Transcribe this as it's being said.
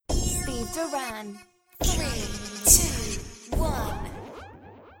Steve Duran. 3, 2, 1.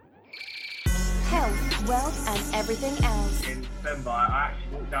 Health, wealth, and everything else. In December, I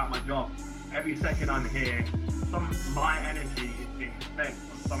actually walked out my job. Every second I'm here, my energy is being spent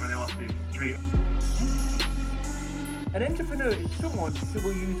on someone else's street. An entrepreneur is someone who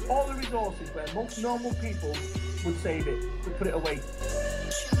will use all the resources where most normal people would save it, would put it away.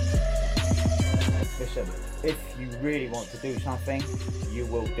 Listen, if you really want to do something, you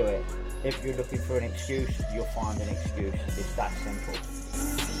will do it. If you're looking for an excuse, you'll find an excuse. It's that simple.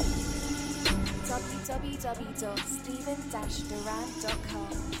 www.steven-duran.com.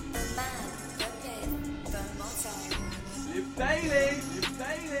 The man, the myth, the motto. You're failing! You're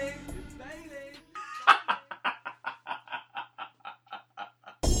failing! You're failing!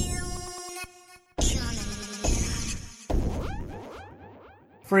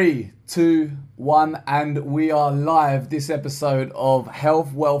 3, 2, 1, and we are live. This episode of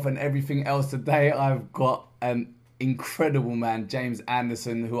Health, Wealth, and Everything Else. Today, I've got an incredible man, James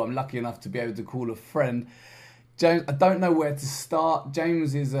Anderson, who I'm lucky enough to be able to call a friend. James, I don't know where to start.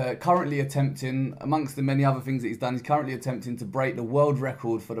 James is currently attempting, amongst the many other things that he's done, he's currently attempting to break the world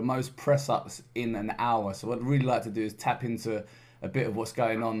record for the most press-ups in an hour. So what I'd really like to do is tap into a bit of what's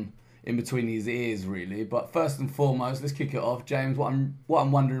going on in between his ears, really. But first and foremost, let's kick it off. James, what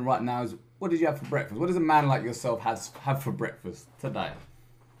I'm wondering right now is, what did you have for breakfast? What does a man like yourself have for breakfast today?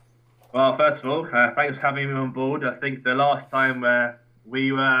 Well, first of all, thanks for having me on board. I think the last time we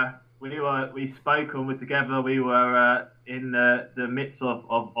spoke and were together, we were in the midst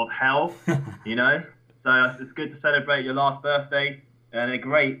of hell, you know. So it's good to celebrate your last birthday, and a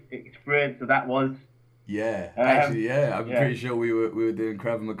great experience that was. Yeah, actually, yeah. I'm pretty sure we were doing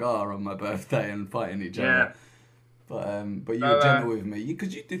Krav Maga on my birthday and fighting each other. But you were gentle with me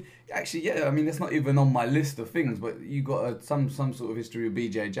because you did. Actually, yeah. I mean, it's not even on my list of things, but you got some sort of history with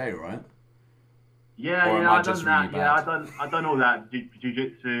BJJ, right? Yeah, I've done that. Really I've done all that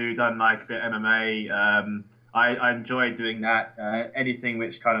jiu-jitsu, done like a bit of MMA. I enjoy doing that. Anything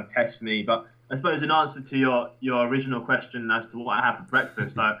which kind of tests me. But I suppose in answer to your original question as to what I have for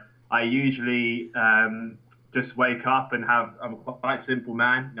breakfast, I usually just wake up and I'm a quite simple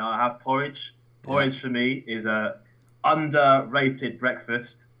man. You know, I have porridge. Porridge for me is a underrated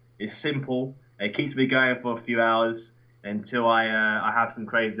breakfast. It's simple. It keeps me going for a few hours until I have some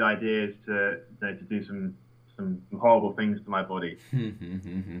crazy ideas to do some horrible things to my body.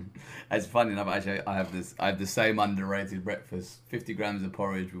 It's funny enough. Actually, I have the same underrated breakfast: 50 grams of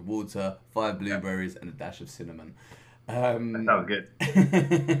porridge with water, 5 blueberries, and a dash of cinnamon. That sounds good.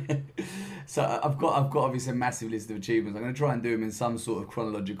 So I've got obviously a massive list of achievements. I'm going to try and do them in some sort of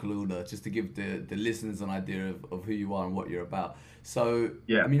chronological order, just to give the listeners an idea of who you are and what you're about. So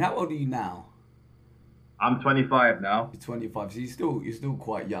yeah. I mean, how old are you now? I'm 25 now. You're 25, so you're still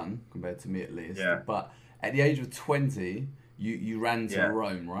quite young compared to me at least. Yeah. But at the age of 20, you ran to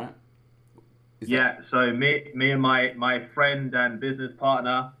Rome, right? So me and my friend and business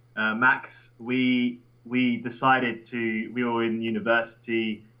partner Max, we decided we were in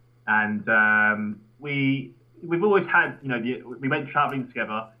university, and we've always had, you know, we went traveling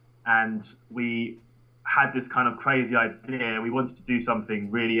together, and we had this kind of crazy idea. We wanted to do something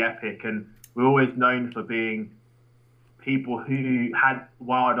really epic, and we're always known for being people who had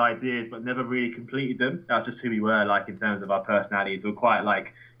wild ideas but never really completed them. That's just who we were, like, in terms of our personalities. We were quite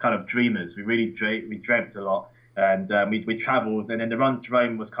like kind of dreamers. We really dreamt a lot, and we travelled, and then the run to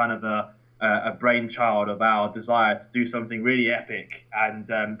Rome was kind of a brainchild of our desire to do something really epic and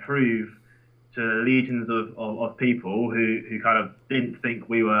prove to legions of people who kind of didn't think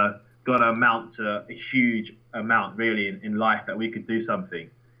we were going to amount to a huge amount really in life, that we could do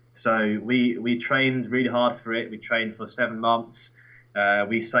something. So we trained really hard for it. We trained for 7 months.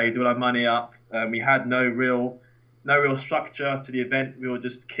 We saved all our money up. We had no real structure to the event. We were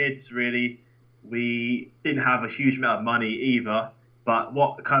just kids, really. We didn't have a huge amount of money either. But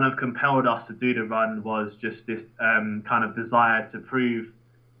what kind of compelled us to do the run was just this kind of desire to prove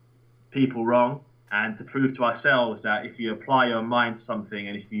people wrong, and to prove to ourselves that if you apply your mind to something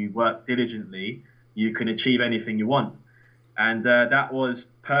and if you work diligently, you can achieve anything you want. And that was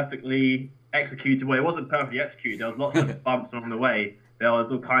perfectly executed. Well, it wasn't perfectly executed. There was lots of bumps along the way. There was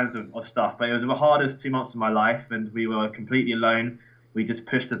all kinds of stuff. But it was the hardest 2 months of my life, and we were completely alone. We just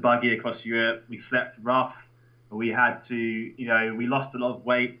pushed the buggy across Europe. We slept rough. We had to, you know, we lost a lot of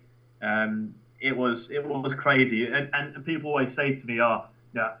weight. It was crazy. And people always say to me, how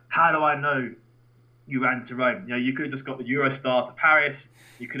do I know you ran to Rome? You know, you could have just got the Eurostar to Paris.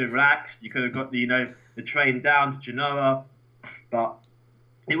 You could have relaxed. You could have got the train down to Genoa. But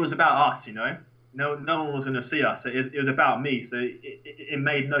it was about us, you know. no one was going to see us. It was about me, so it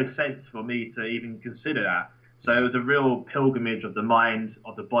made no sense for me to even consider that. So it was a real pilgrimage of the mind,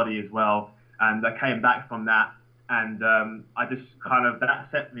 of the body as well. And I came back from that, and I just kind of, that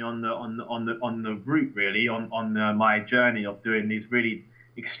set me on the route really, on my journey of doing these really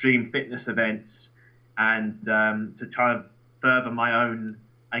extreme fitness events, and to try and further my own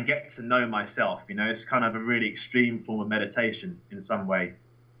and get to know myself. You know, it's kind of a really extreme form of meditation in some way.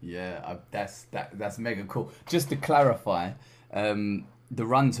 Yeah, that's mega cool. Just to clarify, the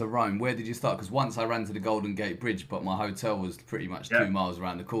run to Rome, where did you start? Because once I ran to the Golden Gate Bridge, but my hotel was pretty much 2 miles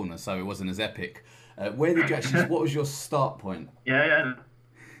around the corner, so it wasn't as epic. Where did you actually, what was your start point? Yeah.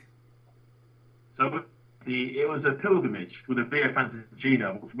 So it was a pilgrimage for the Via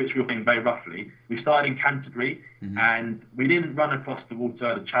Francigena, which we were doing very roughly. We started in Canterbury, and we didn't run across the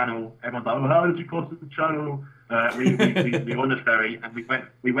water, the channel. Everyone's like, "Oh, how did you cross the channel?" We were on a ferry, and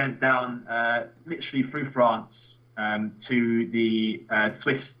we went down literally through France to the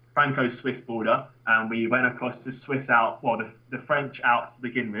Franco-Swiss border, and we went across the the French Alps to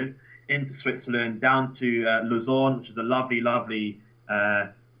begin with, into Switzerland, down to Lausanne, which is a lovely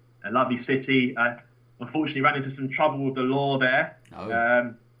city. Unfortunately, ran into some trouble with the law there,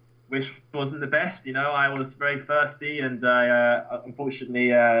 which wasn't the best. You know, I was very thirsty, and I unfortunately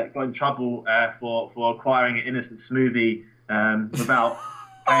got in trouble for acquiring an innocent smoothie without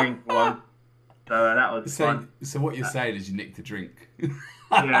paying for one. So that was fun. So what you're saying is you nicked a drink.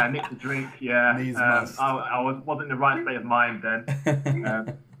 Yeah, nicked a drink. Yeah, I wasn't in the right state of mind then.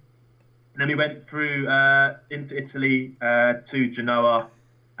 Then we went through into Italy to Genoa,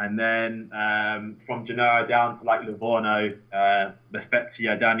 and then from Genoa down to like Livorno, La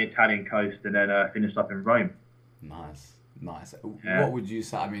Spezia, down the Italian coast, and then finished up in Rome. Nice. Yeah. What would you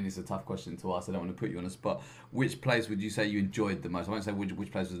say? I mean, it's a tough question to ask. I don't want to put you on the spot. Which place would you say you enjoyed the most? I won't say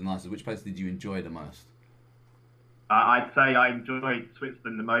which place was the nicest. Which place did you enjoy the most? I'd say I enjoyed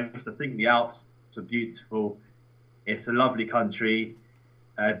Switzerland the most. I think the Alps are beautiful. It's a lovely country.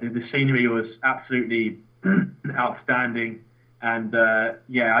 The scenery was absolutely outstanding. And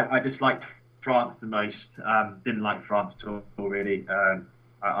I just liked France the most. Didn't like France at all, really.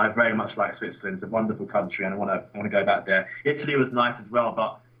 I very much like Switzerland. It's a wonderful country, and I want to go back there. Italy was nice as well,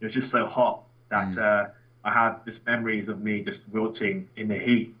 but it was just so hot that I have just memories of me just wilting in the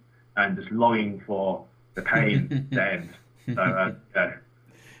heat and just longing for the pain to end. So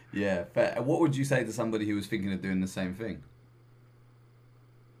yeah. Fair. What would you say to somebody who was thinking of doing the same thing?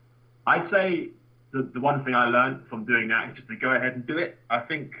 I'd say the one thing I learned from doing that is just to go ahead and do it. I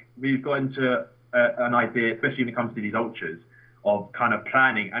think we've got into an idea, especially when it comes to these ultras, of kind of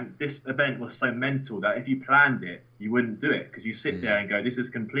planning. And this event was so mental that if you planned it, you wouldn't do it, because you sit there and go, this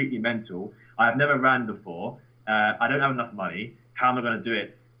is completely mental. I've never ran before. I don't have enough money. How am I going to do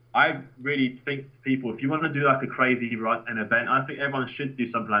it? I really think to people, if you want to do like a crazy run, an event, I think everyone should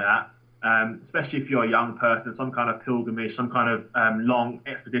do something like that. Especially if you're a young person, some kind of pilgrimage, some kind of long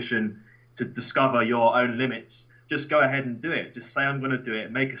expedition to discover your own limits. Just go ahead and do it. Just say, I'm going to do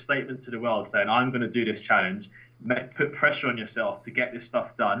it. Make a statement to the world saying, I'm going to do this challenge. Put pressure on yourself to get this stuff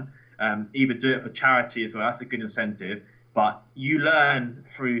done. Either do it for charity as well. That's a good incentive. But you learn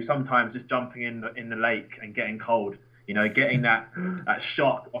through sometimes just jumping in the lake and getting cold. You know, getting that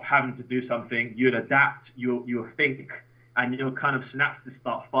shock of having to do something. You'll adapt. You'll think, and your kind of synapses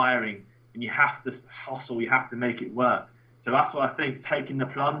start firing. And you have to hustle. You have to make it work. So that's what I think. Taking the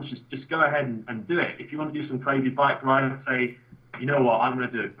plunge, just go ahead and do it. If you want to do some crazy bike ride, say, you know what, I'm going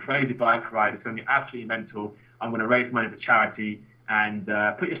to do a crazy bike ride. It's going to be absolutely mental. I'm going to raise money for charity, and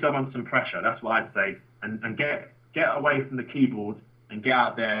put yourself under some pressure. That's what I'd say. And get away from the keyboard and get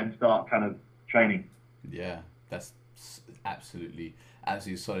out there and start kind of training. Yeah, that's absolutely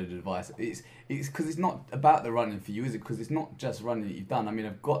solid advice. It's because it's not about the running for you, is it? Because it's not just running that you've done. I mean,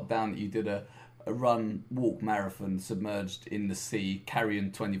 I've got down that you did a run, walk, marathon, submerged in the sea,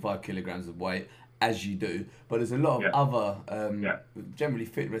 carrying 25 kilograms of weight, as you do. But there's a lot of other, generally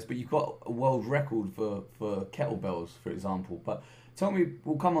fitness, but you've got a world record for kettlebells, for example. But tell me,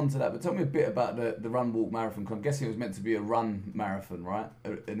 we'll come on to that, but tell me a bit about the run, walk, marathon. I'm guessing it was meant to be a run marathon, right,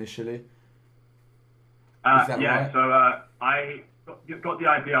 initially? Is that right? So I got the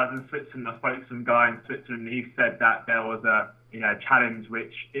idea. I was in Switzerland. I spoke to some guy in Switzerland, and he said that there was a challenge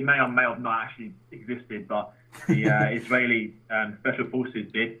which it may or may have not actually existed, but the Israeli special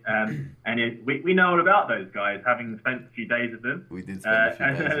forces did, and we know all about those guys, having spent a few days with them. We did spend a few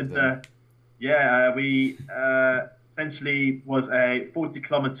days with them. We essentially was a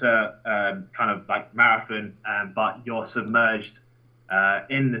 40-kilometer kind of like marathon, but you're submerged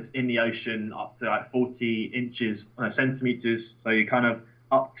in the ocean up to like 40 inches centimeters. So you're kind of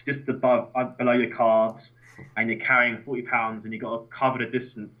up just below your calves, and you're carrying 40 pounds, and you've got to cover the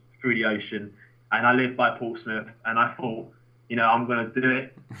distance through the ocean. And I live by Portsmouth, and I thought, I'm going to do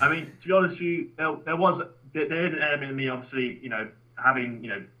it. I mean, to be honest with you, there is an element of me, obviously,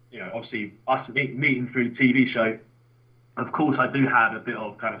 having, obviously us meeting through the TV show. Of course, I do have a bit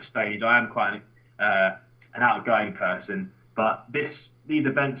of kind of stage. I am quite an outgoing person, but these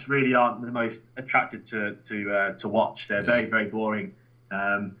events really aren't the most attractive to watch. They're very, very boring.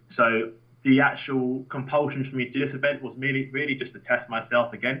 So the actual compulsion for me to do this event was really just to test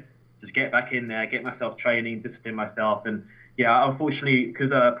myself again, just get back in there, get myself training, discipline myself. And yeah, unfortunately,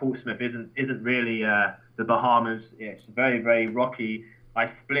 because Portsmouth isn't really the Bahamas, it's very, very rocky.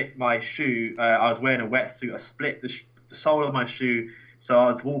 I split my shoe. I was wearing a wetsuit. I split the sole of my shoe. So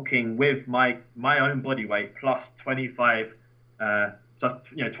I was walking with my own body weight plus 25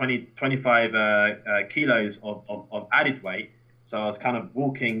 kilos of added weight. So I was kind of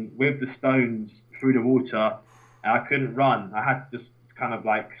walking with the stones through the water, and I couldn't run. I had to just kind of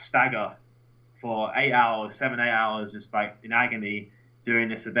like stagger for 7, 8 hours, just like in agony during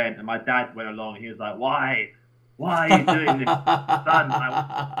this event. And my dad went along, and he was like, why are you doing this, son?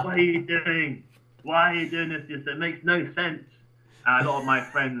 Like, what are you doing? Why are you doing this? It makes no sense. A lot of my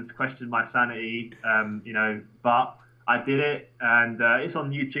friends questioned my sanity, but I did it, and it's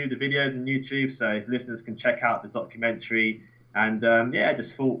on YouTube. The video's on YouTube, so listeners can check out the documentary. And I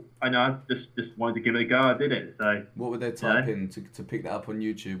just thought, just wanted to give it a go. I did it. So what would they type in to pick that up on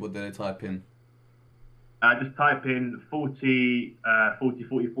YouTube? What did they type in? Just type in 40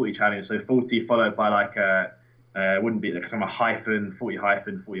 challenge. So 40 followed by like wouldn't be like some hyphen 40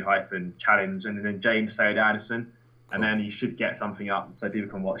 challenge, and then James Sayed Anderson. And then you should get something up so people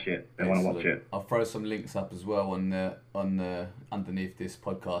can watch it. They want to watch it. I'll throw some links up as well on the underneath this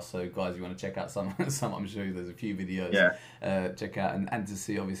podcast. So guys, you want to check out some I'm sure there's a few videos. Yeah. Check out and to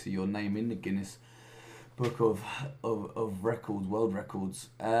see obviously your name in the Guinness Book of Records, World Records.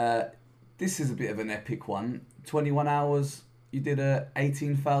 This is a bit of an epic one. 21 hours. You did a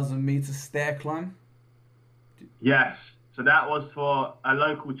 18,000 meter stair climb. Yes. So that was for a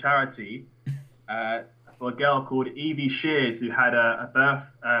local charity. For a girl called Evie Shears, who had a birth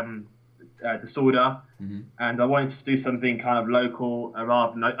disorder, and I wanted to do something kind of local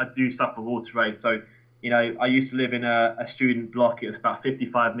rather than I do stuff for water aid. So, I used to live in a student block. It was about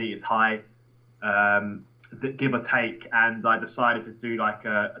 55 meters high, give or take, and I decided to do like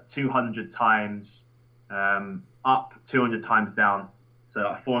a 200 times up, 200 times down, so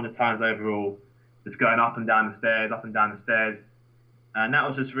like 400 times overall, just going up and down the stairs. And that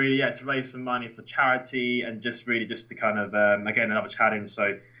was just really, to raise some money for charity and just to kind of, again, another challenge.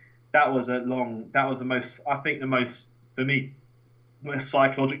 So that was the most, for me, most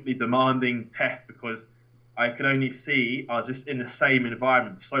psychologically demanding test, because I could only see, I was just in the same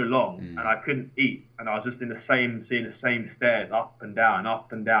environment for so long, and I couldn't eat. And I was just seeing the same stairs, up and down.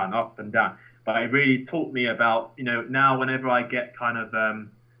 But it really taught me about, now whenever I get kind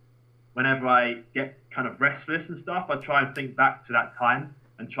of restless and stuff, I try and think back to that time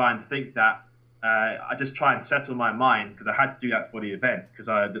and try and think that I just try and settle my mind, because I had to do that for the event, because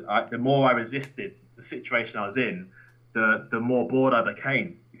the more I resisted the situation I was in, the more bored I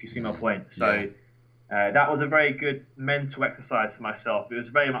became, if you see my point. So that was a very good mental exercise for myself. It was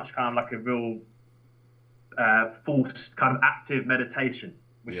very much kind of like a real forced kind of active meditation,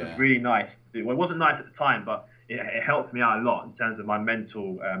 which was really nice to do. Well, it wasn't nice at the time, but it helped me out a lot in terms of my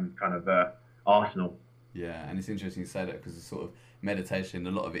mental kind of arsenal. Yeah, and it's interesting you say that, because it's sort of meditation,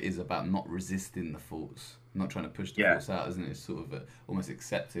 a lot of it is about not resisting the thoughts, not trying to push the thoughts out, isn't it? It's sort of almost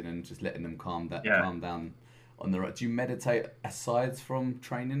accepting and just letting them calm down on the right. Do you meditate aside from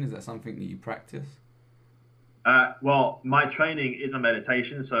training? Is that something that you practice? Well, my training is a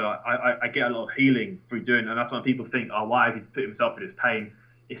meditation, so I get a lot of healing through doing it, and that's when people think, why have he put himself in this pain?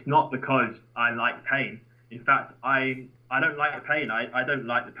 It's not because I like pain. In fact, I don't like pain. I don't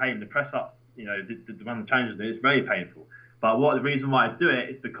like the pain. The press up, the one challenges it, it's very painful. But the reason why I do it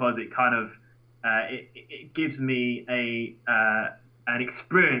is because it kind of it gives me an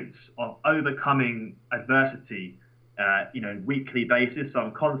experience of overcoming adversity, weekly basis. So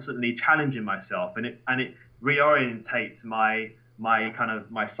I'm constantly challenging myself, and it reorientates my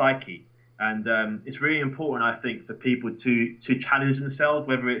psyche. And it's really important, I think, for people to challenge themselves,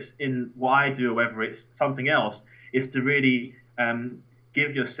 whether it's in what I do or whether it's something else, is to really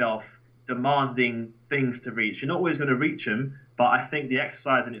give yourself demanding things to reach. You're not always going to reach them, but I think the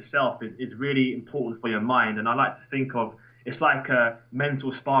exercise in itself is really important for your mind. And I like to think of it's like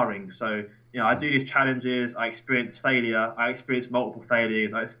mental sparring. So, I do these challenges, I experience failure, I experience multiple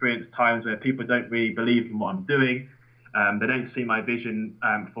failures, I experience times where people don't really believe in what I'm doing. They don't see my vision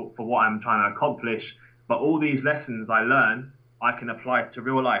for what I'm trying to accomplish. But all these lessons I learn, I can apply to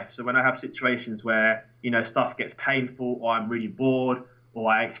real life. So when I have situations where, stuff gets painful, or I'm really bored, or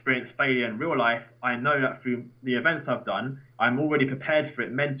I experience failure in real life, I know that through the events I've done, I'm already prepared for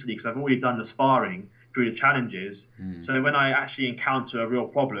it mentally because I've already done the sparring through the challenges. So when I actually encounter a real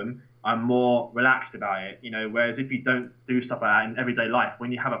problem, I'm more relaxed about it. Whereas if you don't do stuff like that in everyday life,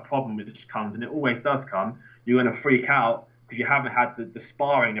 when you have a problem which comes, and it always does come, you're going to freak out because you haven't had the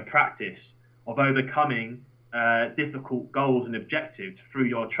sparring, the practice of overcoming difficult goals and objectives through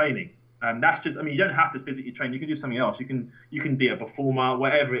your training. That's just, you don't have to physically train. You can do something else. You can be a performer,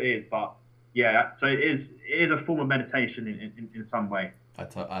 whatever it is. But yeah, so it is a form of meditation in some way. I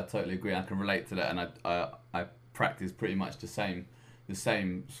totally agree. I can relate to that, and I practice pretty much the same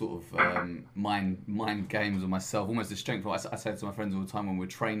sort of mind games of myself, almost the strength. I say to my friends all the time when we're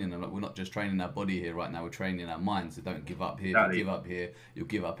training, we're not just training our body here right now, we're training our minds. So don't give up here. If you give up here, you'll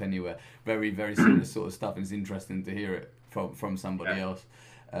give up anywhere. Very, very similar sort of stuff, and it's interesting to hear it from somebody else.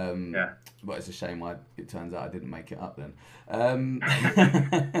 But it's a shame it turns out I didn't make it up then.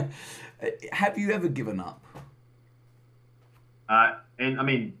 Have you ever given up?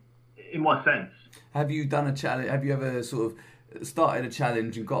 In what sense? Have you done a challenge? Have you ever sort of started a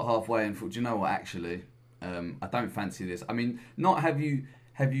challenge and got halfway and thought, do you know what, actually, I don't fancy this? Not have you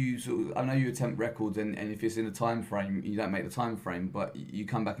sort of, I know you attempt records, and if it's in a time frame, you don't make the time frame, but you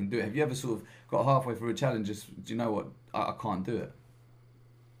come back and do it. Have you ever sort of got halfway through a challenge, do you know what, I can't do it?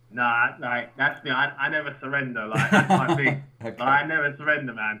 Nah, that's me. I never surrender. That's my thing. Okay. I never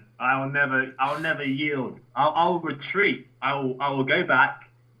surrender, man. I'll never yield. I'll retreat. I will go back,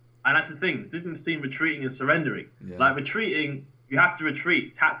 and that's the thing. There's a difference between retreating and surrendering. Yeah. Like retreating, you have to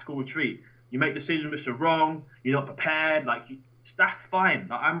retreat. Tactical retreat. You make decisions which are wrong. You're not prepared. That's fine.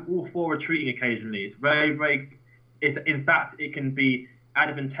 I'm all for retreating occasionally. It's very, very. In fact, it can be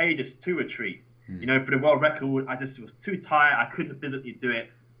advantageous to retreat. For the world record, I just was too tired. I couldn't physically do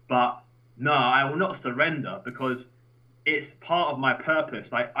it. But no, I will not surrender because it's part of my purpose.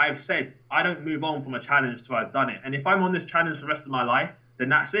 Like I've said, I don't move on from a challenge till I've done it. And if I'm on this challenge for the rest of my life, then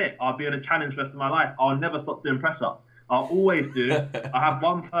that's it. I'll be on a challenge the rest of my life. I'll never stop doing press up. I'll always do it. I have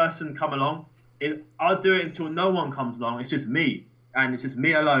one person come along. I'll do it until no one comes along. It's just me. And it's just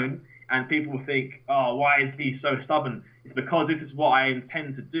me alone. And people will think, oh, why is he so stubborn? It's because this is what I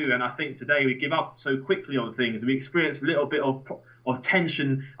intend to do. And I think today we give up so quickly on things. We experience a little bit of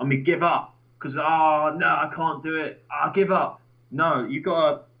tension and we give up because, oh, no, I can't do it. I'll give up. No, you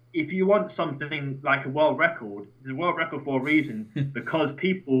got to, if you want something like a world record, it's a world record for a reason because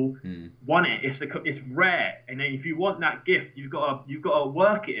people want it. It's rare. And then if you want that gift, you've got to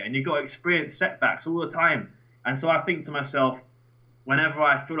work it and you've got to experience setbacks all the time. And so I think to myself, whenever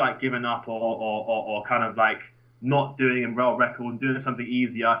I feel like giving up or kind of like not doing a world record and doing something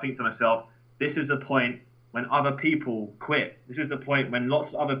easier, I think to myself, this is the point when other people quit. This is the point when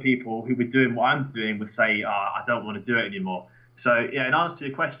lots of other people who were doing what I'm doing would say, I don't want to do it anymore. So yeah, in answer to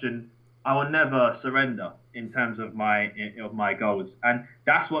your question, I will never surrender in terms of my goals. And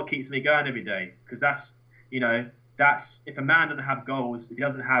that's what keeps me going every day. Because that's if a man doesn't have goals, if he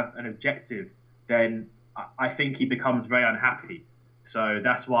doesn't have an objective, then I think he becomes very unhappy. So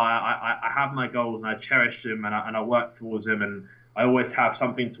that's why I have my goals and I cherish them and I work towards them, and I always have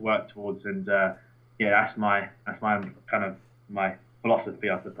something to work towards. And that's my kind of my philosophy,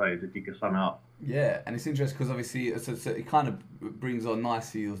 I suppose, if you could sum it up. Yeah, and it's interesting because obviously so it kind of brings on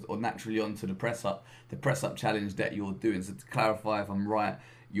nicely or naturally onto the press up challenge that you're doing. So to clarify, if I'm right,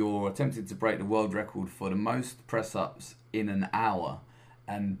 you're attempting to break the world record for the most press ups in an hour,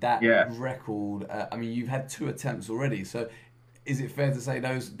 and that record. You've had 2 attempts already, so. Is it fair to say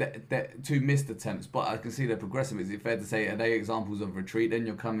those that 2 missed attempts, but I can see they're progressive? Is it fair to say, are they examples of retreat? Then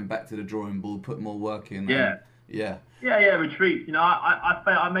you're coming back to the drawing board, put more work in. Retreat.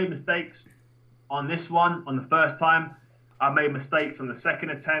 I made mistakes on this one on the first time. I made mistakes on the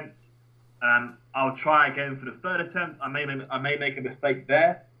second attempt. I'll try again for the third attempt. I may make a mistake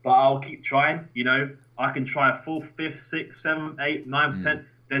there, but I'll keep trying. I can try a 4th, 5th, 6th, 7th, 8th, 9th.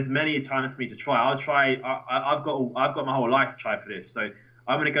 There's many times for me to try. I'll try. I've got my whole life to try for this. So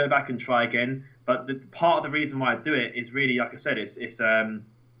I'm going to go back and try again. But the part of the reason why I do it is really, like I said, it's a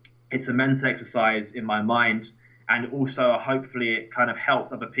mental exercise in my mind, and also hopefully it kind of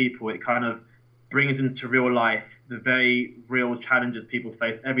helps other people. It kind of brings into real life the very real challenges people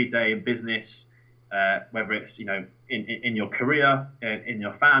face every day in business, whether it's in your career, in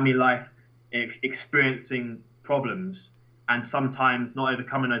your family life, experiencing problems. And sometimes not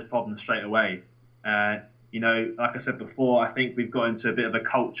overcoming those problems straight away. Like I said before, I think we've got into a bit of a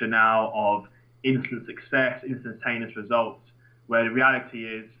culture now of instant success, instantaneous results. Where the reality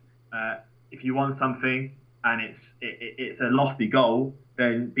is, if you want something and it's a lofty goal,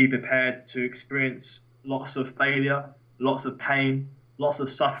 then be prepared to experience lots of failure, lots of pain, lots of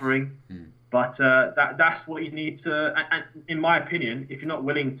suffering. But that's what you need to. And in my opinion, if you're not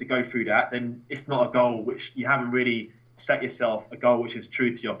willing to go through that, then it's not a goal which you haven't really set yourself a goal which is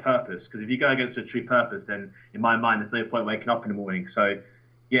true to your purpose. Because if you go against a true purpose, then in my mind, there's no point waking up in the morning. So,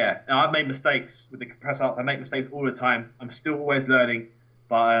 yeah, I've made mistakes with the press ups. I make mistakes all the time. I'm still always learning,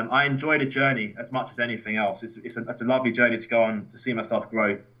 but I enjoy the journey as much as anything else. It's a lovely journey to go on, to see myself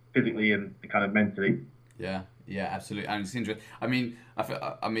grow physically and kind of mentally. Yeah, absolutely, and it's interesting. I mean,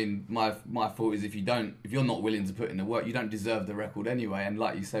 my thought is if you're not willing to put in the work, you don't deserve the record anyway. And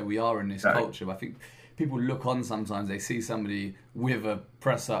like you say, we are in this culture. I think people look on sometimes, they see somebody with a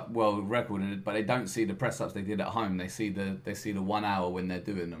press up world record, but they don't see the press ups they did at home. They see the 1 hour when they're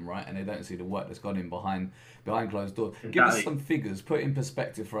doing them, right? And they don't see the work that's gone in behind closed doors. Exactly. Give us some figures, put in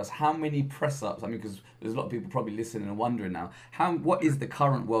perspective for us. How many press ups? I mean, because there's a lot of people probably listening and wondering now. What is the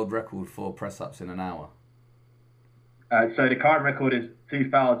current world record for press ups in an hour? So the current record is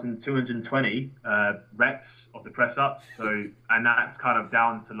 2,220 reps of the press ups. So, and that's kind of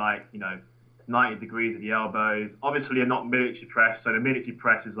down to 90 degrees at the elbows. Obviously, you're not military press. So the military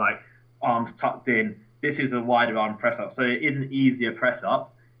press is like arms tucked in. This is a wider arm press up. So it is an easier press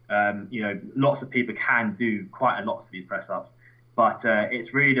up. Lots of people can do quite a lot of these press ups, but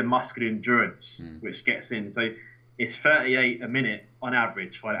it's really the muscular endurance which gets in. So it's 38 a minute on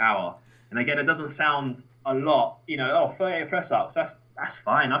average for an hour. And again, it doesn't sound a lot, 38 press ups, that's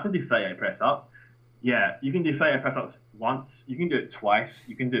fine. I can do 38 press ups. Yeah, you can do 38 press ups once, you can do it twice,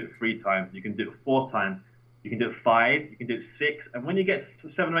 you can do it 3 times, you can do it 4 times, you can do it 5, you can do it 6, and when you get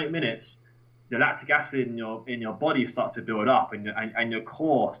to 7 or 8 minutes, the lactic acid in your body starts to build up, and your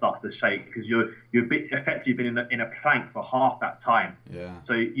core starts to shake because you're effectively been in a plank for half that time. Yeah.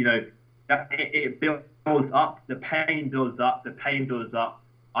 So that it builds up, the pain builds up.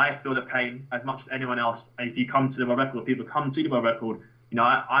 I feel the pain as much as anyone else. And if you come to the world record, people come to the world record,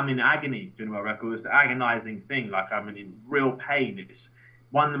 I'm in agony during the world record. It's an agonizing thing. Like, I'm in real pain. It's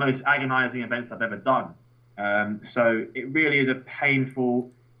one of the most agonizing events I've ever done. So it really is a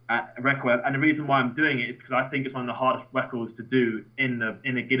painful record. And the reason why I'm doing it is because I think it's one of the hardest records to do in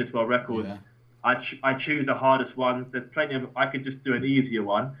the Guinness World Records. Yeah. I choose the hardest ones. There's plenty of, I could just do an easier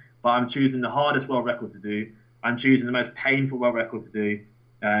one, but I'm choosing the hardest world record to do. I'm choosing the most painful world record to do.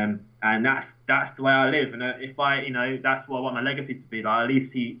 And that's the way I live, and if that's what I want my legacy to be. Like,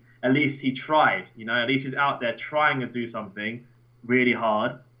 at least he tried, at least he's out there trying to do something really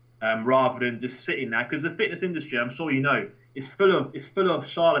hard, rather than just sitting there. Because the fitness industry, I'm sure is full of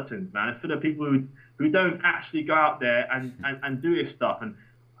charlatans, man. It's full of people who don't actually go out there and do this stuff. And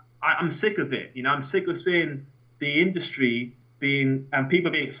I'm sick of it. I'm sick of seeing the industry and people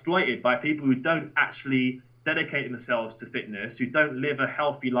being exploited by people who don't actually dedicate themselves to fitness, who don't live a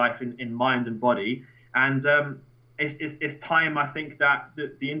healthy life in mind and body. And it's time, I think, that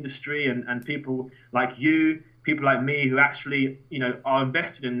the industry and people like you, people like me, who actually are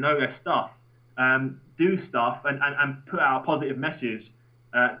invested and know their stuff, do stuff and put out a positive message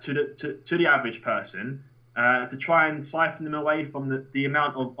to the average person, to try and siphon them away from the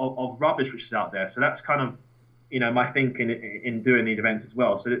amount of rubbish which is out there. So that's kind of my thinking in doing these events as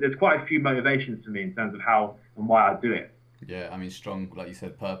well. So there's quite a few motivations for me in terms of how and why I do it. Yeah, I mean, strong, like you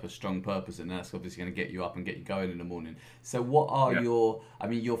said, strong purpose, and that's obviously going to get you up and get you going in the morning. So what are your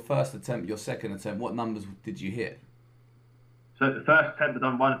first attempt, your second attempt, what numbers did you hit? So the first attempt I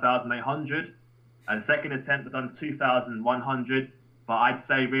done 1,800, and the second attempt I done 2,100, but I'd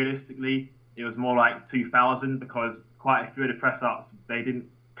say realistically it was more like 2,000 because quite a few of the press ups, they didn't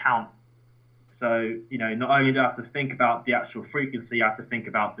count. So, not only do I have to think about the actual frequency, I have to think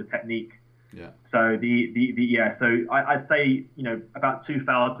about the technique. Yeah. So so I'd say, about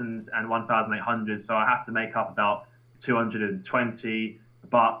 2,000 and 1,800. So I have to make up about 220.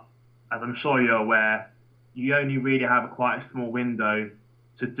 But as I'm sure you're aware, you only really have quite a small window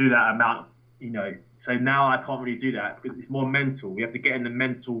to do that amount, So now I can't really do that because it's more mental. We have to get in the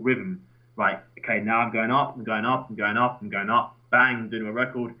mental rhythm. Right. Okay. Now I'm going up, I'm going up, I'm going up, I'm going up. Bang, I'm doing a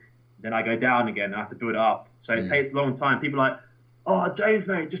record. Then I go down again. I have to build it up. So it takes a long time. People are like, "Oh, James,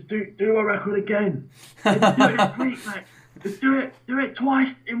 mate, just do a record again. Just do it this week, mate. Just do it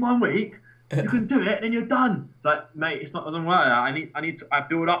twice in 1 week. You can do it, and then you're done." It's like, mate, it doesn't work like that. I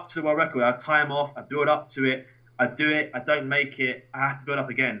build up to the world record. I have time off. I build up to it. I do it. I don't make it. I have to build up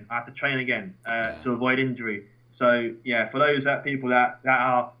again. I have to train again to avoid injury. So yeah, for those people that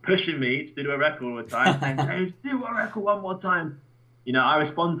are pushing me to do a record all the time, and James, do a record one more time. I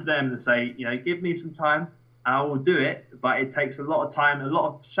respond to them and say, give me some time and I will do it, but it takes a lot of time, a lot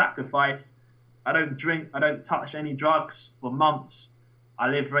of sacrifice. I don't drink, I don't touch any drugs for months. I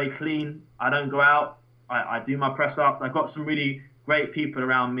live very clean. I don't go out. I do my press ups. I've got some really great people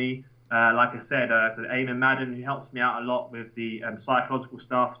around me. Like I said, Eamon Madden, who helps me out a lot with the psychological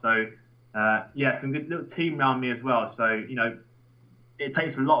stuff. So, some good little team around me as well. So, it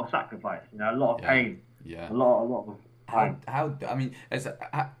takes a lot of sacrifice, a lot of pain, a lot of time.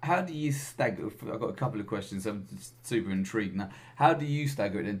 How do you stagger? I've got a couple of questions. I'm just super intrigued now. How do you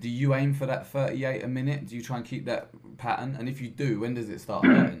stagger it? Do you aim for that 38 a minute? Do you try and keep that pattern? And if you do, when does it start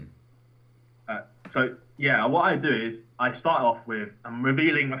hurting? What I do is I start off with, I'm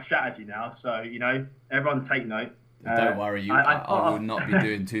revealing my strategy now. So, everyone take note. Don't worry, I will not be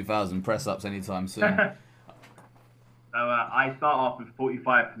doing 2,000 press-ups anytime soon. So I start off with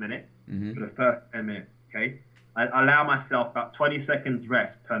 45 per minute for the first 10 minutes, okay? I allow myself about 20 seconds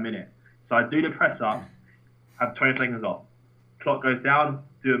rest per minute. So I do the press-up, have 20 seconds off. Clock goes down,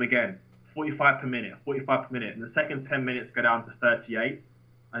 do them again. 45 per minute, 45 per minute. And the second 10 minutes go down to 38.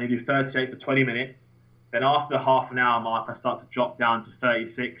 And you do 38 for 20 minutes. Then after the half an hour mark, I start to drop down to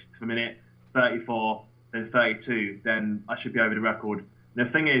 36 per minute, 34, then 32. Then I should be over the record. And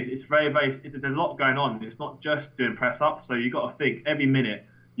the thing is, it's there's a lot going on. It's not just doing press-ups. So you've got to think every minute,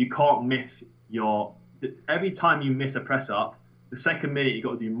 you can't miss every time you miss a press-up, the second minute you've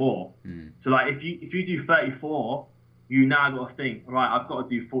got to do more. So like if you do 34, you now got to think, right, I've got to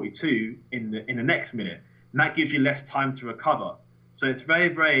do 42 in the next minute. And that gives you less time to recover. So it's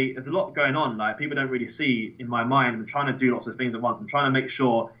there's a lot going on. Like people don't really see in my mind. I'm trying to do lots of things at once. I'm trying to make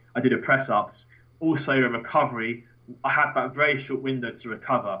sure I do the press ups. Also the recovery. I have that very short window to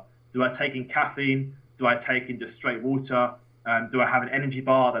recover. Do I take in caffeine? Do I take in just straight water? Do I have an energy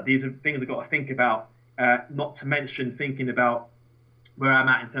bar? These are things I've got to think about. Not to mention thinking about where I'm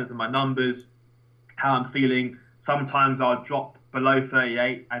at in terms of my numbers, how I'm feeling. Sometimes I'll drop below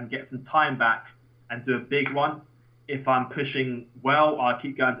 38 and get some time back and do a big one. If I'm pushing well, I'll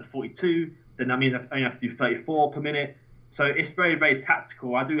keep going to 42. Then that means I only have to do 34 per minute. So it's very, very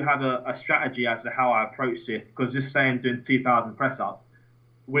tactical. I do have a strategy as to how I approach this, because just saying doing 2,000 press-ups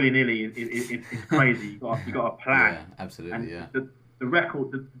willy-nilly is crazy. You've got a plan. Yeah, absolutely, and the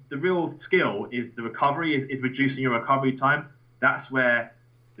record, the real skill is the recovery, is reducing your recovery time. That's where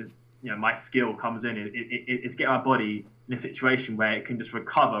my skill comes in. It's get our body in a situation where it can just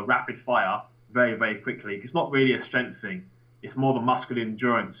recover rapid fire very, very quickly. It's not really a strength thing. It's more of a muscular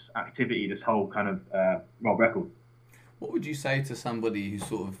endurance activity, this whole kind of world record. What would you say to somebody who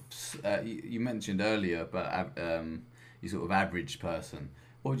sort of, you mentioned earlier, but you sort of average person.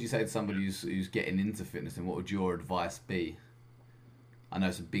 What would you say to somebody who's getting into fitness, and what would your advice be? I know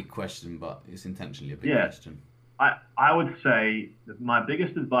it's a big question, but it's intentionally a big question. I would say that my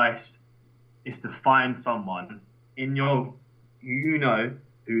biggest advice is to find someone in your, who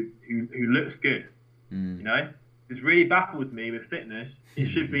looks good. It's really baffled me with fitness.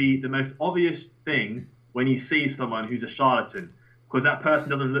 It should be the most obvious thing when you see someone who's a charlatan, because that person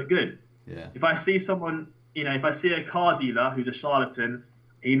doesn't look good. Yeah. If I see someone, if I see a car dealer who's a charlatan,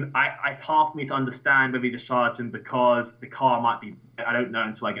 it's hard for me to understand whether he's a charlatan because the car might be, I don't know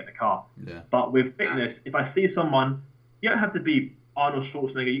until I get the car. Yeah. But with fitness, if I see someone, you don't have to be Arnold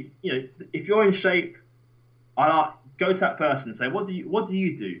Schwarzenegger. If you're in shape, I'll go to that person and say, what do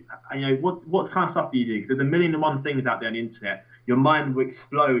you do? And, what kind of stuff do you do? Because there's a million and one things out there on the internet. Your mind will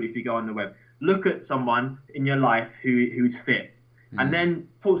explode if you go on the web. Look at someone in your life who's fit, and then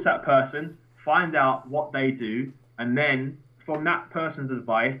talk to that person, find out what they do, and then from that person's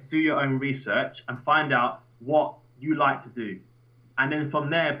advice, do your own research and find out what you like to do. And then from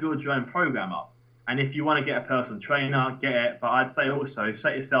there, build your own program up. And if you want to get a personal trainer, get it. But I'd say also,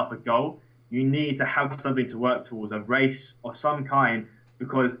 set yourself a goal. You need to have something to work towards, a race of some kind,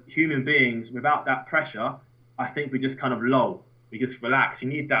 because human beings, without that pressure, I think we just kind of lull. We just relax. You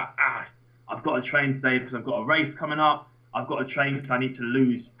need that, I've got to train today because I've got a race coming up. I've got to train because I need to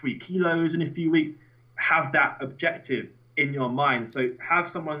lose 3 kilos in a few weeks. Have that objective in your mind. So have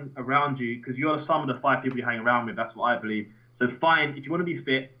someone around you, because you're the sum of the 5 people you hang around with. That's what I believe. So if you want to be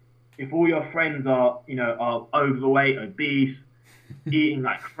fit, if all your friends are overweight, obese, eating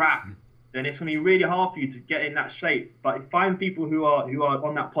like crap, then it's going to be really hard for you to get in that shape. But find people who are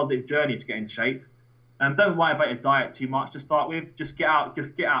on that positive journey to get in shape. And don't worry about your diet too much to start with. Just get out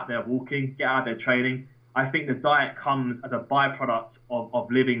there walking, get out there training. I think the diet comes as a byproduct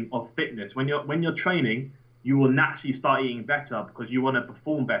of fitness. When you're training, you will naturally start eating better because you want to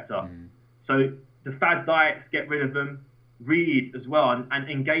perform better. So the fad diets, get rid of them. Read as well and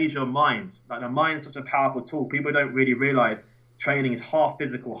engage your mind. Like the mind is such a powerful tool. People don't really realize training is half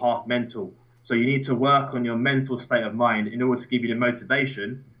physical, half mental. So you need to work on your mental state of mind in order to give you the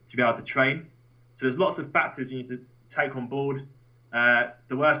motivation to be able to train. So there's lots of factors you need to take on board.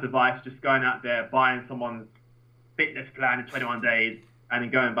 The worst advice, just going out there, buying someone's fitness plan in 21 days and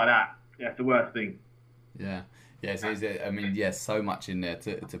then going by that. Yeah, it's the worst thing. Yeah. Yes, I mean, yes, so much in there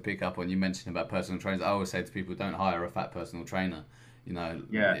to pick up on. You mentioned about personal trainers. I always say to people, don't hire a fat personal trainer. You know,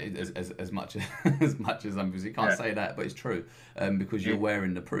 as much as I'm, because you can't say that, but it's true, because you're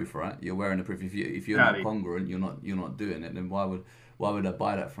wearing the proof, right? You're wearing the proof. If you're not congruent, you're not doing it. Then why would I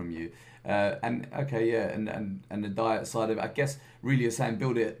buy that from you? And the diet side of it, I guess, really you're saying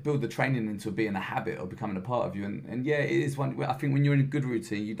build the training into being a habit or becoming a part of you. And yeah, it is one. I think when you're in a good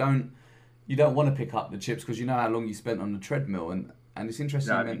routine, you don't want to pick up the chips because you know how long you spent on the treadmill. And it's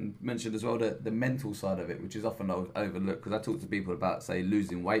interesting you mentioned as well the mental side of it, which is often overlooked, because I talk to people about, say,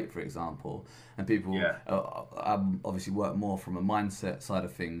 losing weight, for example, and people obviously work more from a mindset side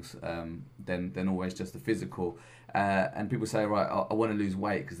of things than always just the physical. And people say, right, I want to lose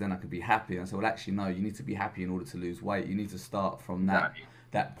weight because then I can be happy. And I say, well, actually, no, you need to be happy in order to lose weight. You need to start from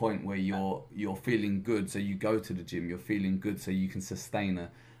that point where you're feeling good, so you go to the gym. You're feeling good, so you can sustain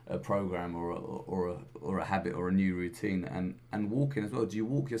a program or a habit or a new routine. And walking as well. Do you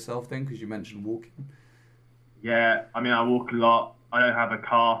walk yourself then? Because you mentioned walking. Yeah, I mean, I walk a lot. I don't have a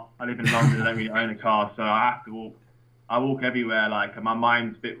car. I live in London. I don't really own a car, so I have to walk. I walk everywhere. Like, my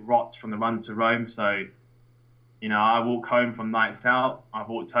mind's a bit rot from the run to Rome, so you know, I walk home from nights out. I've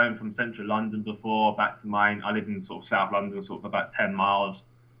walked home from central London before, back to mine. I live in sort of South London, sort of about 10 miles.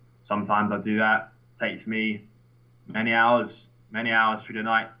 Sometimes I do that. It takes me many hours through the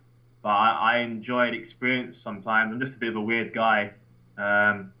night. But I enjoy the experience sometimes. I'm just a bit of a weird guy.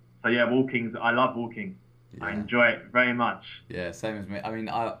 So yeah, I love walking. Yeah. I enjoy it very much. Yeah, same as me. I mean,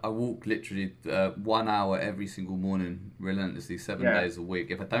 I walk literally 1 hour every single morning, relentlessly, 7 days a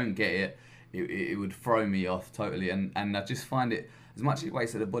week. If I don't get it, it would throw me off totally, and I just find it, as much as it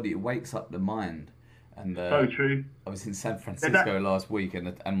wakes up the body, it wakes up the mind. And so true. I was in San Francisco last week,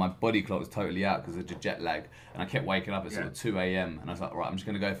 and my body clock was totally out because of the jet lag, and I kept waking up at sort of 2 a.m. and I was like, right, I'm just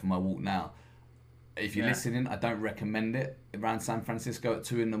going to go for my walk now. If you're listening, I don't recommend it around San Francisco at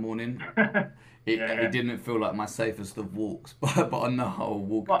 2 in the morning. It didn't feel like my safest of walks, but on the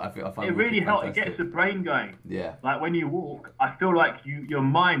whole, I find it really helps. It gets the brain going. Yeah. Like when you walk, I feel like your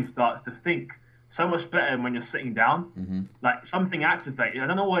mind starts to think so much better than when you're sitting down. Mm-hmm. Like something activates. I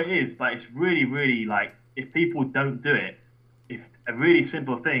don't know what it is, but it's really, really like, if people don't do it, it's a really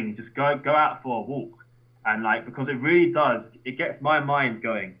simple thing. Just go out for a walk, and like, because it really does. It gets my mind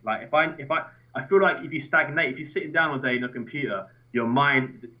going. Like if I feel like if you stagnate, if you're sitting down all day in a computer, your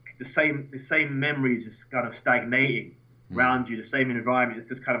mind, the same memories is kind of stagnating around you, the same environment. It's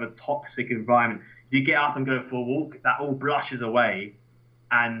just kind of a toxic environment. If you get up and go for a walk, that all blushes away,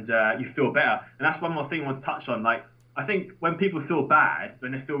 and you feel better. And that's one more thing I want to touch on. Like, I think when people feel bad,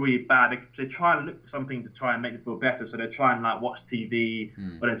 when they feel really bad, they try and look for something to try and make them feel better. So they try and like watch TV,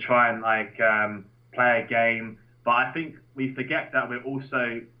 or they try and like play a game. But I think we forget that we're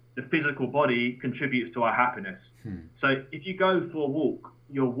also, the physical body contributes to our happiness. So if you go for a walk,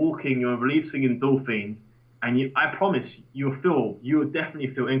 you're walking, you're releasing endorphins, and I promise you'll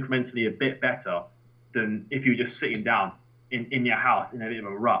definitely feel incrementally a bit better than if you're just sitting down in your house in a bit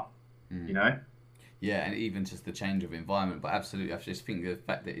of a rut, you know? Yeah, and even just the change of environment. But absolutely, I just think the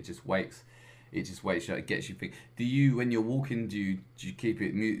fact that it just wakes you up, it gets you think. Do you, when you're walking, do you keep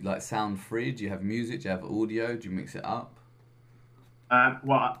it like sound free? Do you have music? Do you have audio? Do you mix it up?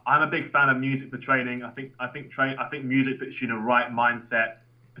 Well, I'm a big fan of music for training. I think music puts you in the right mindset,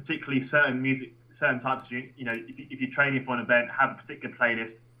 particularly certain types of, you know, if you're training for an event, have a particular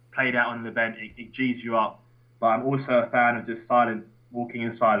playlist, play that on an event, it G's you up. But I'm also a fan of just walking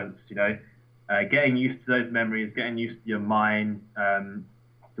in silence, you know, getting used to those memories, getting used to your mind,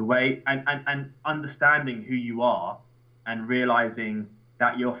 the way, and understanding who you are, and realizing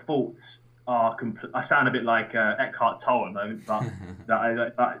that your thoughts are I sound a bit like Eckhart Tolle at the moment,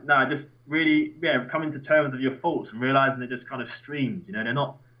 but just really, coming to terms with your thoughts and realizing they're just kind of streams, you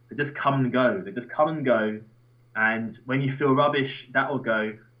know, they just come and go. They just come and go. And when you feel rubbish, that will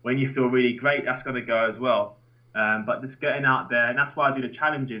go. When you feel really great, that's going to go as well. But just getting out there, and that's why I do the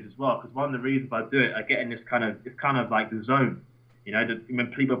challenges as well, because one of the reasons I do it, I get in it's kind of like the zone. You know, when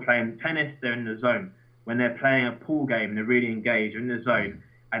people are playing tennis, they're in the zone. When they're playing a pool game and they're really engaged, they're in the zone,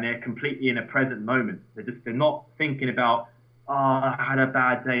 and they're completely in a present moment. They're not thinking about, oh, I had a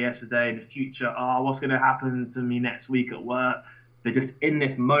bad day yesterday, in the future, oh, what's going to happen to me next week at work. They're just in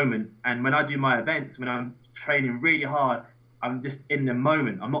this moment. And when I do my events, when I'm training really hard, I'm just in the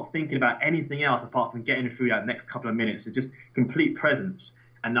moment. I'm not thinking about anything else apart from getting through that next couple of minutes. It's just complete presence,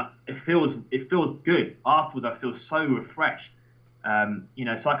 and it feels good. Afterwards, I feel so refreshed.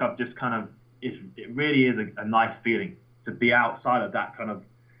 It's like I've just kind of. It really is a nice feeling to be outside of that kind of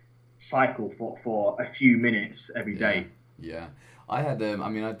cycle for a few minutes every day. Yeah. I had,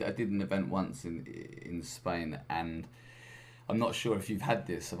 I did an event once in Spain, and I'm not sure if you've had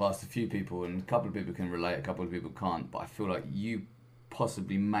this. I've asked a few people, and a couple of people can relate, a couple of people can't, but I feel like you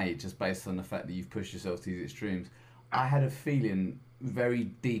possibly may, just based on the fact that you've pushed yourself to these extremes. I had a feeling very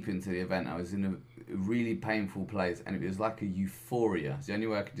deep into the event. I was in a really painful place, and it was like a euphoria. It's the only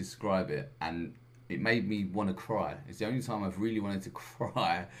way I could describe it, and it made me want to cry. It's the only time I've really wanted to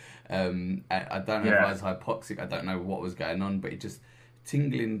cry. I don't know if I was hypoxic. I don't know what was going on, but it just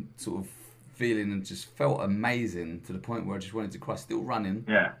tingling sort of feeling, and just felt amazing to the point where I just wanted to cry. Still running,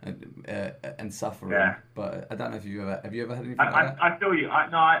 and suffering. Yeah. But I don't know if you ever had anything like that. I feel you.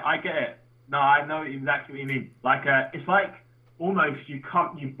 I get it. No, I know exactly what you mean. Like it's like almost you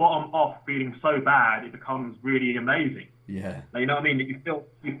bottom off feeling so bad it becomes really amazing. Yeah. Like, you know what I mean? You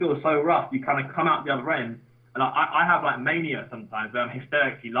feel so rough. You kind of come out the other end, and I have like mania sometimes where I'm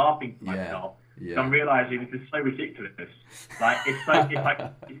hysterically laughing to myself. Yeah. I'm realizing this is so ridiculous. Like it's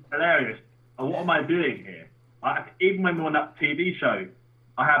hilarious. And what am I doing here? Even when we're on that TV show,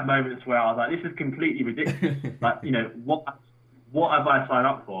 I have moments where I was like, this is completely ridiculous. Like, what have I signed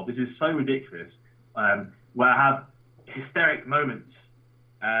up for? This is so ridiculous. Where I have hysteric moments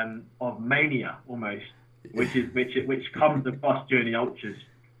of mania almost, which comes across during the ultras.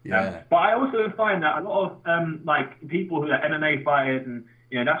 Yeah. But I also find that a lot of like people who are MMA fighters, and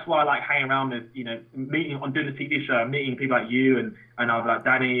that's why I like hanging around with meeting on doing the TV show, meeting people like you and I've like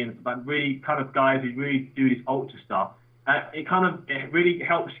Danny and like really kind of guys who really do this ultra stuff. It really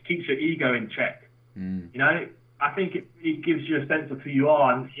helps keeps your ego in check. I think it really gives you a sense of who you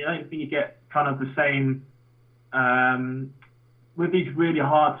are, and I don't think you get kind of the same with these really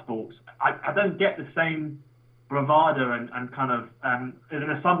hard sports. I don't get the same bravado and kind of there's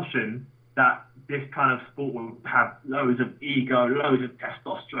an assumption that this kind of sport will have loads of ego, loads of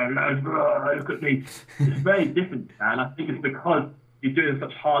testosterone, look at me. It's very different to that, and I think it's because you're doing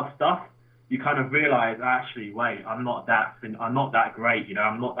such hard stuff, you kind of realise, actually, wait, I'm not that great,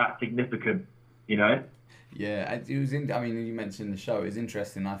 I'm not that significant, Yeah, it was. You mentioned the show. It was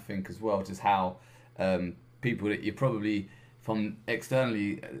interesting, I think, as well, just how people that you probably from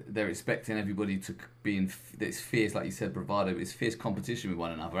externally they're expecting everybody to be in this fierce, like you said, bravado, but it's fierce competition with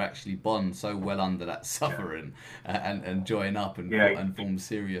one another. Actually, bond so well under that suffering and join up and form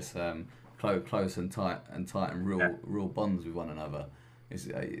serious, close and tight and real bonds with one another. It's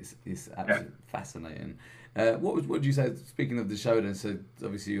absolutely fascinating. What would you say, speaking of the show then, so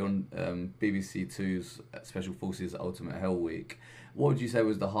obviously you're on BBC Two's Special Forces Ultimate Hell Week. What would you say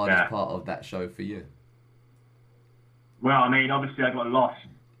was the hardest part of that show for you? Well, obviously I got lost.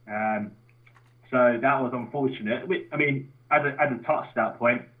 So that was unfortunate. As a touch at that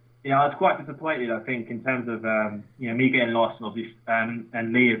point, I was quite disappointed, I think, in terms of, me getting lost, and obviously,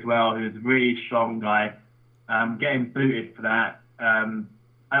 and Lee as well, who's a really strong guy, getting booted for that. And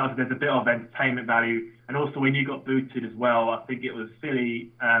also there's a bit of entertainment value. And also when you got booted as well, I think it was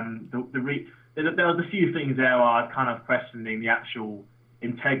silly. There was a few things there where I was kind of questioning the actual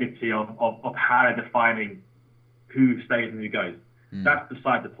integrity of how they're defining who stays and who goes. That's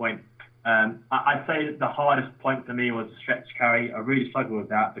beside the point. I'd say that the hardest point for me was the stretch carry. I really struggled with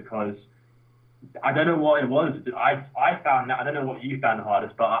that because I don't know what it was. I found that, I don't know what you found the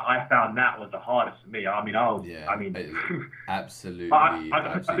hardest, but I found that was the hardest for me. Absolutely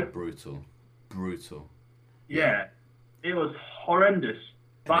brutal. Yeah, it was horrendous.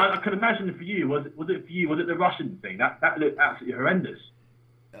 But I could imagine for you, was it the Russian thing? That looked absolutely horrendous.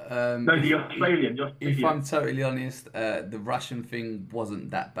 The Australian. If I'm totally honest, the Russian thing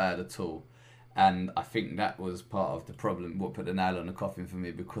wasn't that bad at all, and I think that was part of the problem. What put the nail on the coffin for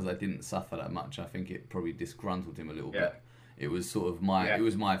me, because I didn't suffer that much. I think it probably disgruntled him a little bit. It was sort of it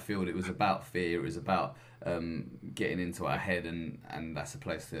was my field. It was about fear. It was about getting into our head, and that's a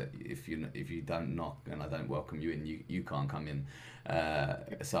place that if you don't knock and I don't welcome you in, you can't come in.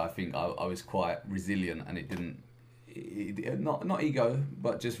 So I think I was quite resilient, and it didn't. Not ego,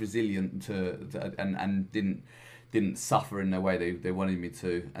 but just resilient and didn't suffer in the way they wanted me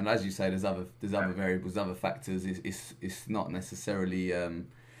to. And as you say, there's other variables, other factors. It's not necessarily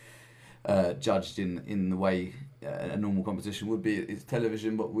judged in the way a normal competition would be. It's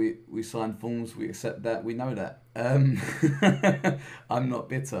television, but we sign forms, we accept that, we know that. I'm not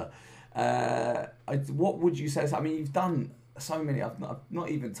bitter. What would you say? You've done so many. I've not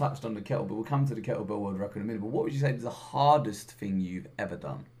even touched on the kettlebell. We'll come to the Kettlebell World Record in a minute. But what would you say is the hardest thing you've ever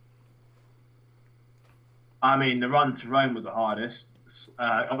done? I mean, the run to Rome was the hardest.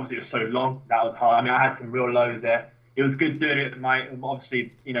 Obviously, it was so long. That was hard. I mean, I had some real lows there. It was good doing it with my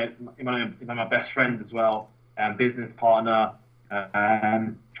best friends as well, business partner.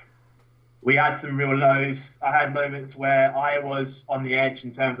 We had some real lows. I had moments where I was on the edge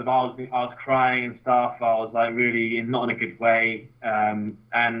in terms of I was crying and stuff. I was like really not in a good way. I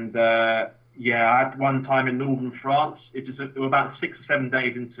had one time in northern France. It was about 6 or 7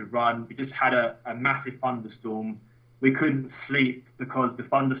 days into run. We just had a massive thunderstorm. We couldn't sleep because the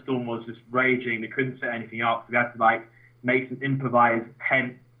thunderstorm was just raging. We couldn't set anything up. So we had to make some improvised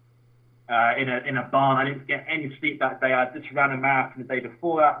tent in a barn. I didn't get any sleep that day. I just ran a marathon the day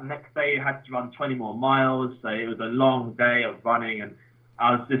before that. The next day I had to run 20 more miles. So it was a long day of running, and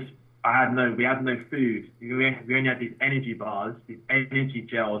we had no food. We only had these energy bars, these energy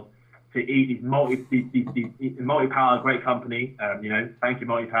gels to eat. These Multi-Power, great company. Thank you,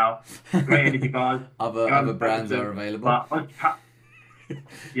 Multi-Power. Great energy bars. Other brands are available.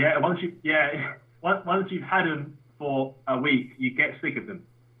 But once you've had them for a week, you get sick of them.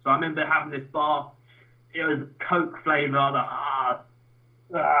 So I remember having this bar. It was Coke flavour.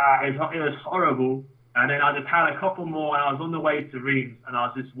 It was horrible. And then I just had a couple more, and I was on the way to Reims, and I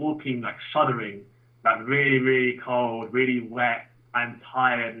was just walking, shuddering, really, really cold, really wet, and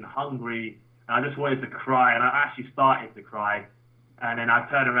tired and hungry. And I just wanted to cry, and I actually started to cry. And then I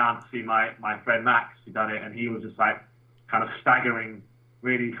turned around to see my friend Max, who done it, and he was just kind of staggering,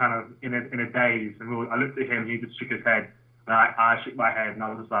 really kind of in a daze. And I looked at him, and he just shook his head. And I shook my head, and I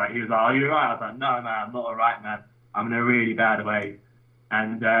was just like, he was like, "Are you alright?" I was like, "No, man, I'm not alright, man. I'm in a really bad way."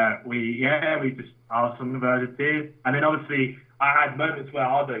 And I was on the verge of tears. And then obviously I had moments where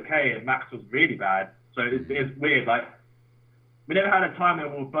I was okay, and Max was really bad. So it's weird. We never had a time where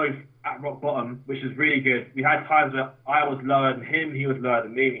we were both at rock bottom, which is really good. We had times where I was lower than him, he was lower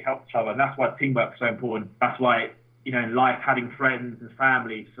than me. We helped each other, and that's why teamwork is so important. That's why in life, having friends and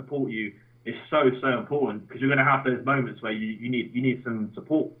family to support you is so important, because you're going to have those moments where you need some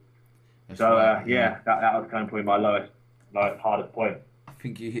support. That's right. That was kind of probably my lowest hardest point. I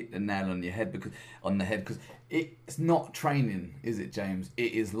think you hit the nail on the head because it's not training, is it, James?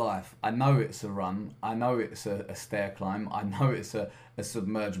 It is life. I know it's a run. I know it's a stair climb. I know it's a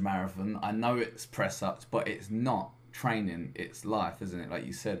submerged marathon. I know it's press ups, but it's not training. It's life, isn't it? Like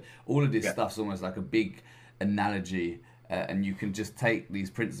you said, all of this stuff's almost like a big analogy. And you can just take these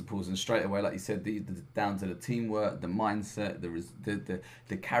principles and straight away, like you said, down to the teamwork, the mindset,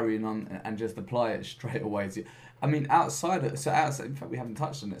 the carrying on, and just apply it straight away. I mean, outside. In fact, we haven't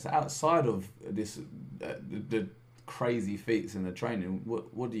touched on it. So outside of this, the crazy feats and the training,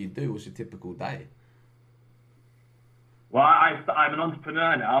 what do you do? What's your typical day? Well, I'm an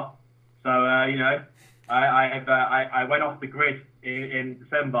entrepreneur now, so I went off the grid in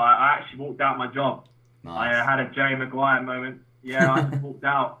December. I actually walked out my job. Nice. I had a Jerry Maguire moment. Yeah, I just walked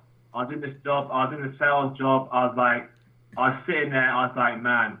out. I was in this job. I was in the sales job. I was sitting there. I was like,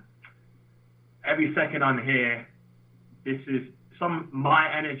 man, every second I'm here,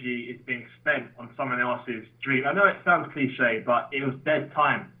 my energy is being spent on someone else's dream. I know it sounds cliche, but it was dead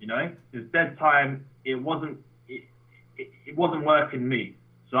time. It was dead time. It wasn't working me.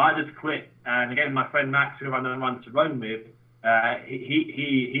 So I just quit. And again, my friend Max, who I run to Rome with,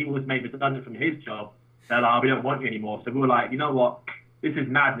 he was made redundant from his job. They're like, "We don't want you anymore." So we were like, you know what? This is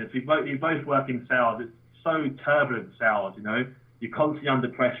madness. We both work in sales. It's so turbulent, sales. You're constantly under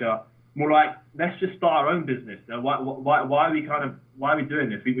pressure. More like, let's just start our own business. Why are we doing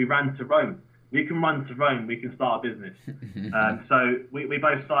this? We ran to Rome. We can run to Rome. We can start a business. So we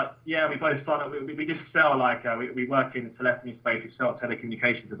both start. Yeah, we both start. We just sell we work in the telephony space. We sell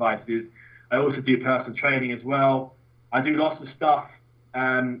telecommunication devices. I also do personal training as well. I do lots of stuff.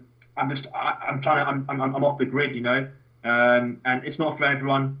 I'm off the grid, and it's not for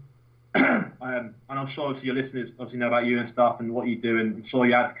everyone. And I'm sure obviously your listeners obviously know about you and stuff and what you do, and I'm sure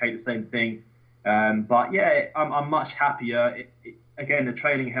you advocate the same thing. But yeah, I'm much happier. Again, the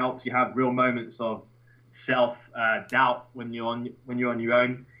training helps. You have real moments of self doubt when you're on your own. You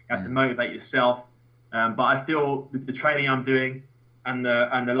have to motivate yourself. But I feel the training I'm doing and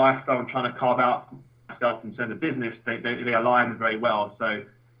the lifestyle I'm trying to carve out for myself in terms of business, they align very well. So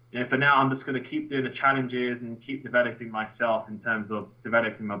for now, I'm just going to keep doing the challenges and keep developing myself in terms of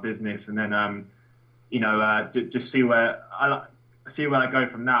developing my business, and then just see where I go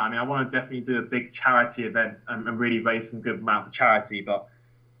from now. I mean, I want to definitely do a big charity event and really raise some good amount for charity. But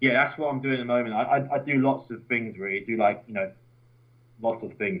yeah, that's what I'm doing at the moment. I do lots of things, really. I do lots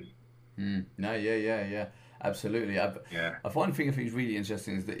of things. No, yeah. Absolutely. I find one thing I think is really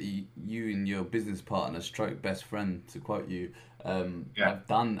interesting is that you and your business partner, stroke best friend, to quote you,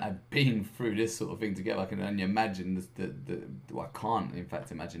 have been through this sort of thing together. I can only imagine I can't in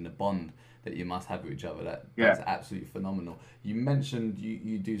fact imagine the bond that you must have with each other. That's absolutely phenomenal. You mentioned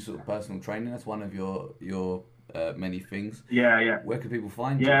you do sort of personal training. That's one of your many things. Yeah. Where can people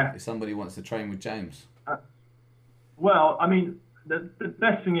find you if somebody wants to train with James? Well, I mean, the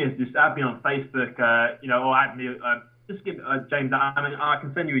best thing is just add me on Facebook, or add me. Just give James. I mean, I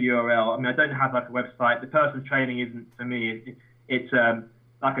can send you a URL. I mean, I don't have like a website. The personal training isn't for me. It's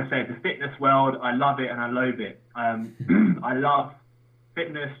like I said, the fitness world. I love it and I loathe it. I love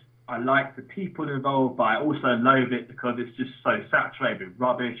fitness. I like the people involved, but I also loathe it because it's just so saturated with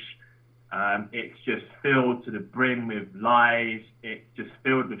rubbish. It's just filled to the brim with lies. It's just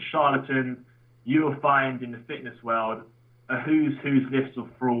filled with charlatans. You will find in the fitness world a who's list of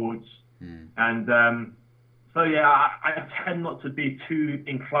frauds. And I tend not to be too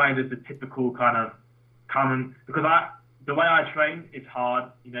inclined as the typical kind of common, because the way I train is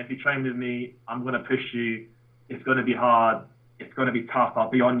hard. If you train with me, I'm going to push you. It's going to be hard. It's going to be tough. I'll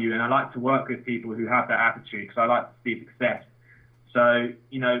be on you. And I like to work with people who have that attitude because I like to see success. So,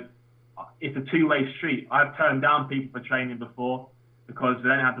 it's a two-way street. I've turned down people for training before because they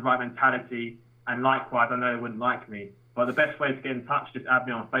don't have the right mentality. And likewise, I know they wouldn't like me. But the best way to get in touch, just add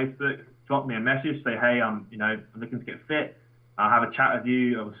me on Facebook, drop me a message, say, hey, I'm looking to get fit. I'll have a chat with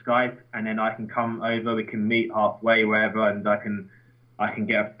you over Skype, and then I can come over. We can meet halfway, wherever, and I can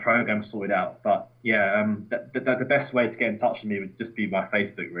get a program sorted out. But the best way to get in touch with me would just be by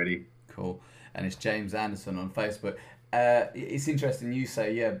Facebook, really. Cool. And it's James Anderson on Facebook. It's interesting you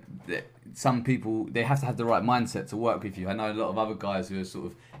say, some people, they have to have the right mindset to work with you. I know a lot of other guys who are sort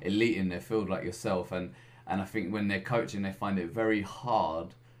of elite in their field like yourself, and I think when they're coaching, they find it very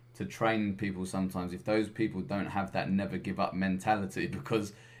hard to train people sometimes if those people don't have that never give up mentality,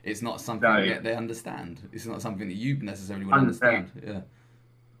 because it's not something that they understand. It's not something that you necessarily would understand. Yeah.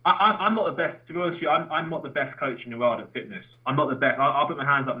 I'm not the best, to be honest with you, I'm not the best coach in the world at fitness. I'm not the best. I'll put my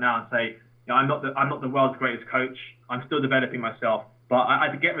hands up now and say, I'm not the world's greatest coach. I'm still developing myself, but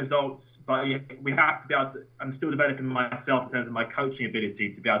I get results. But we have to be able to. I'm still developing myself in terms of my coaching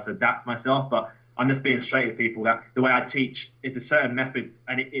ability to be able to adapt myself. But I'm just being straight with people that the way I teach is a certain method,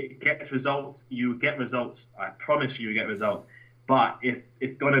 and it gets results. You get results. I promise you get results. But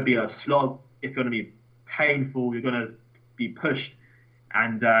it's going to be a slog. It's going to be painful. You're going to be pushed,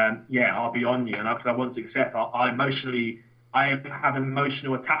 and I'll be on you. And because I want success, I have an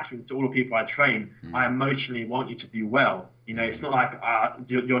emotional attachment to all the people I train. I emotionally want you to do well. It's not like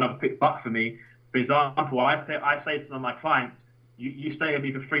you're another quick buck for me. For example, I say to some of my clients, you stay with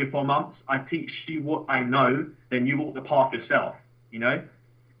me for 3 or 4 months. I teach you what I know, then you walk the path yourself.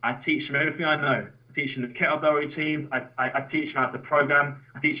 I teach them everything I know. I teach them the kettlebell routines. I teach them how to program.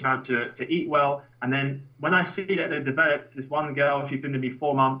 I teach them how to eat well. And then when I see that they've developed, this one girl, she's been with me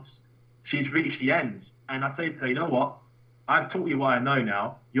 4 months, she's reached the ends. And I say to her, you know what? I've taught you what I know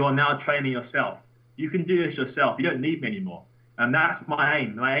now. You're now training yourself. You can do this yourself. You don't need me anymore. And that's my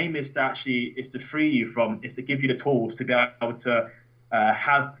aim. My aim is to free you is to give you the tools to be able to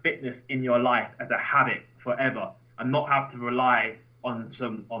have fitness in your life as a habit forever, and not have to rely on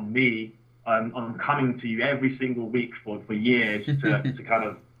me, on coming to you every single week for years to kind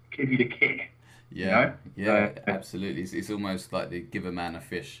of give you the kick. Yeah, absolutely. It's almost like they give a man a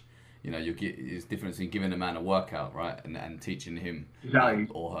fish. It's difference in giving a man a workout, right, and teaching him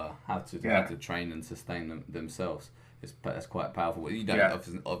or her how to train and sustain themselves. That's quite powerful. You don't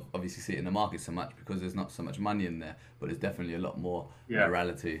obviously see it in the market so much because there's not so much money in there, but there's definitely a lot more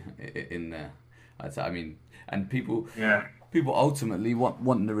morality in there. And people ultimately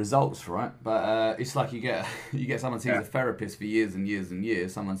want the results, right? But it's like you get someone sees a therapist for years and years and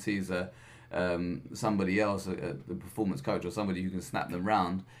years. Someone sees somebody else, a performance coach or somebody who can snap them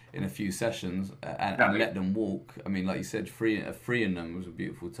round in a few sessions and let them walk. I mean, like you said, freeing them was a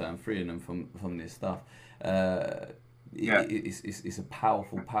beautiful term, freeing them from this stuff. It's a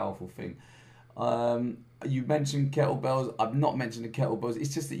powerful thing. You mentioned kettlebells. I've not mentioned the kettlebells.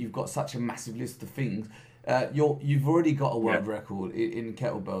 It's just that you've got such a massive list of things. You've already got a world record in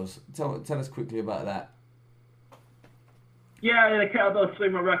kettlebells. Tell us quickly about that. Yeah, the kettlebell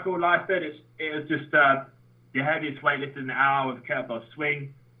swing world record, like I said, it was just the heaviest weight lifted in an hour with a kettlebell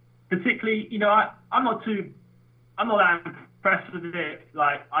swing. Particularly, I'm not that impressed with it.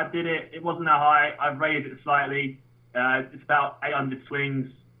 Like, I did it, it wasn't that high. I've raised it slightly. It's about 800 swings.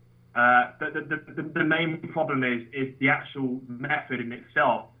 The main problem is the actual method in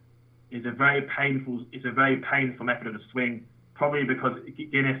itself is a very painful method of the swing. probably because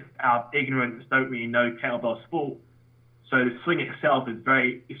Guinness, out of ignorance, don't really know kettlebell sport. So the swing itself is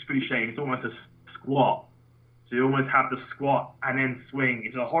very excruciating. It's almost a squat. So you almost have to squat and then swing.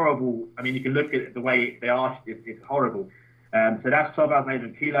 It's a horrible. I mean, you can look at it the way they asked. It's horrible. So that's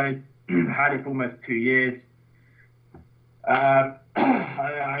 12,800 kilos. Had it for almost 2 years.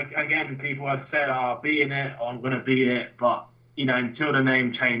 Again, people have said, "I'll be in it, or I'm going to be in it," but until the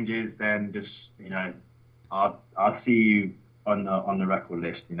name changes, then just I'll see you on the record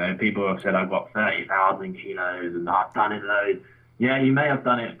list. People have said I've got 30,000 kilos and I've done it loads. Yeah, you may have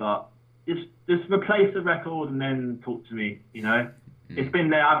done it, but just replace the record and then talk to me. It's been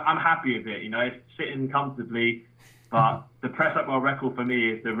there. I'm happy with it. It's sitting comfortably, but the press up world record for me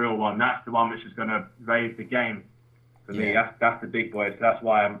is the real one. That's the one which is going to raise the game for me. That's the big boy. So that's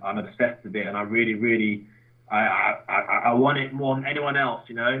why I'm obsessed with it, and I really I want it more than anyone else.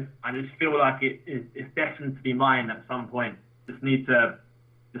 I just feel like it's destined to be mine at some point. Just need to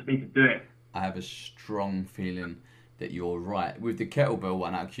do it. I have a strong feeling that you're right with the kettlebell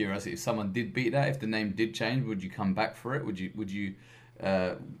one. Out of curiosity, if someone did beat that, if the name did change, would you come back for it? Would you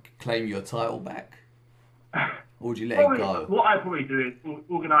claim your title back, or would you let it go? What I'd probably do is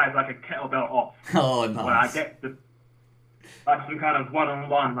organise like a kettlebell off. Oh, nice. Where I get like some kind of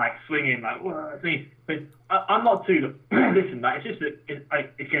one-on-one, like swinging, like but I'm not too. Listen, like it's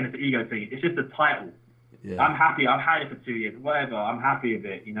again, it's an ego thing. It's just a title. Yeah. I'm happy. I've had it for 2 years. Whatever. I'm happy with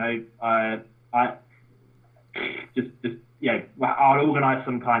it. I I'll organise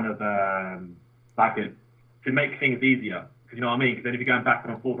some kind of to make things easier. Because you know what I mean. Because then if you're going back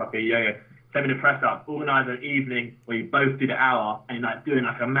and forth like a yo-yo, 7-minute press up, organise an evening where you both did an hour and you're like doing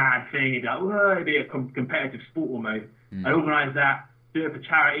like a mad thing. You'd be like, whoa, it'd be a competitive sport almost. I organise that, do it for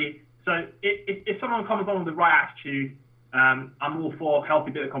charity. So if someone comes on with the right attitude, I'm all for a healthy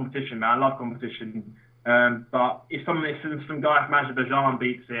bit of competition, man. I love competition. But if some guy from Azerbaijan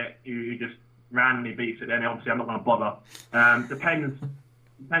beats it, who just randomly beats it, then obviously I'm not going to bother. Depends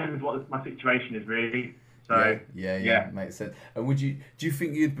what my situation is, really. So yeah, makes sense. And do you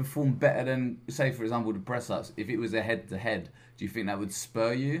think you'd perform better than, say, for example, the press ups? If it was a head-to-head, do you think that would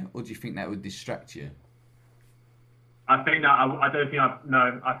spur you, or do you think that would distract you? I think that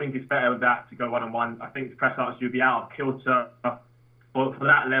I think it's better with that to go one-on-one. I think the press ups, you'll be out of kilter. For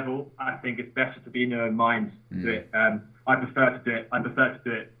that level, I think it's better to be in your own mind to do it. I prefer to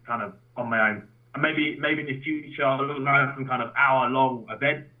do it kind of on my own. And maybe in the future I'll organise some kind of hour-long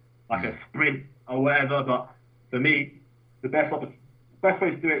event, like a sprint or whatever. But for me, the best way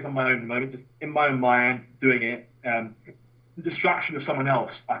to do it is on my own at the moment, just in my own mind, doing it. The distraction of someone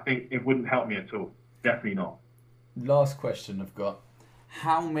else, I think it wouldn't help me at all. Definitely not. Last question I've got.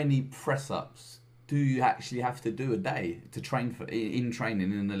 How many press-ups do you actually have to do a day to train in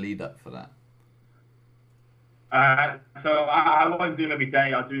training in the lead up for that? So I won't do them every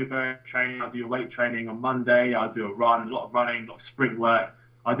day. I'll do training. I'll do weight training on Monday. I'll do a lot of running, a lot of sprint work.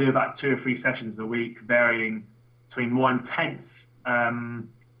 I'll do about 2 or 3 sessions a week, varying between more intense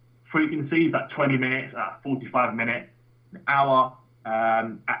frequencies, like 20 minutes, 45 minutes, an hour,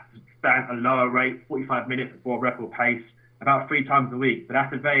 at a lower rate, 45 minutes at world record pace, about 3 times a week. But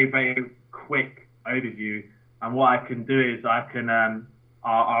that's a very, very quick overview. And what I can do is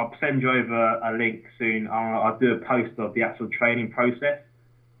I'll send you over a link soon. I'll do a post of the actual training process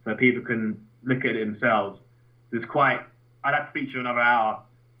so people can look at it themselves. I'd have to speak to you another hour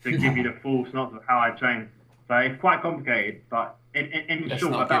to give you the full synopsis of how I train. So it's quite complicated, but in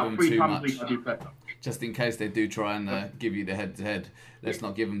short, about 3 times a week I do press up. Just in case they do try and give you the head-to-head, let's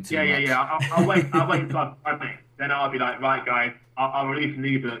not give them too much. Yeah. I'll wait until I've done it. Then I'll be like, right, guys, I'll release a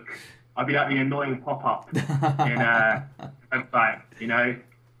new book. I'll be like the annoying pop-up in a website,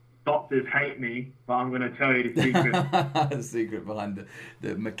 Doctors hate me, but I'm going to tell you the secret. The secret behind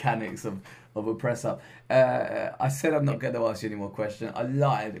the mechanics of a press-up. I said I'm not going to ask you any more questions. I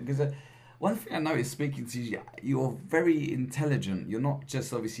lied, because one thing I noticed speaking to you, you're very intelligent. You're not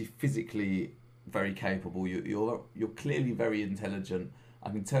just obviously physically very capable. You're clearly very intelligent. I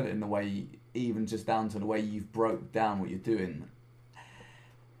can tell it in the way, even just down to the way you've broke down what you're doing.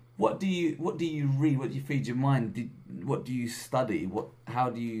 What do you read? What do you feed your mind? What do you study? How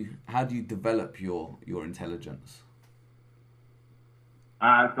do you develop your intelligence? So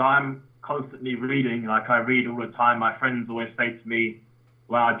I'm constantly reading. Like, I read all the time. My friends always say to me,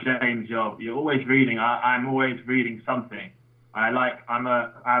 "Wow, James, you're always reading." I'm always reading something. I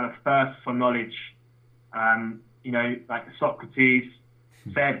have a thirst for knowledge. Like Socrates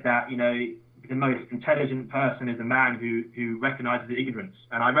said that the most intelligent person is a man who recognises ignorance.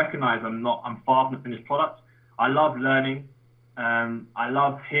 And I recognise I'm far from the finished product. I love learning. I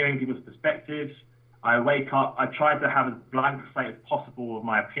love hearing people's perspectives. I wake up, I try to have as blank a slate as possible with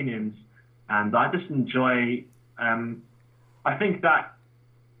my opinions, and I just enjoy. I just think that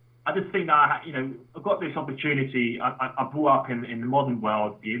I've got this opportunity. I grew up in the modern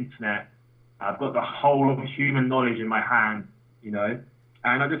world, the internet. I've got the whole of human knowledge in my hand,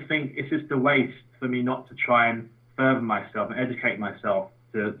 and I just think it's just a waste for me not to try and further myself and educate myself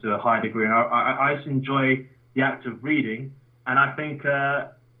to a high degree. And I just enjoy the act of reading, and I think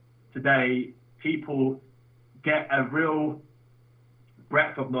today people get a real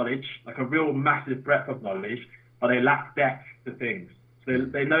breadth of knowledge, like a real massive breadth of knowledge, but they lack depth to things. So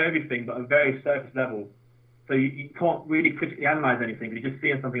they know everything, but at a very surface level. So you can't really critically analyze anything. You're just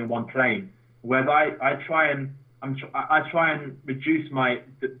seeing something in one plane. Whereas I try and reduce the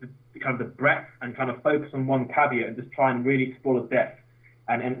kind of the breadth and kind of focus on one caveat and just try and really explore the depth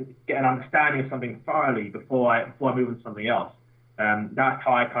and get an understanding of something thoroughly before I move on to something else. That's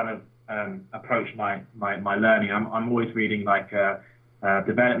how I kind of approach my learning. I'm always reading like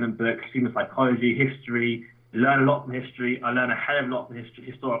development books, human psychology, history. I learn a lot from history. I learn a hell of a lot from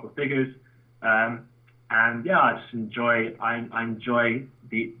historical figures. And yeah, I just enjoy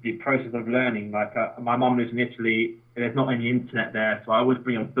the process of learning. Like my mum lives in Italy. There's not any internet there, so I always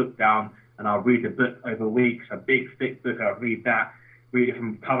bring a book down and I'll read the book over weeks. A big thick book. I'll read it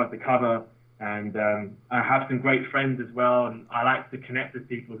from cover to cover. And I have some great friends as well. And I like to connect with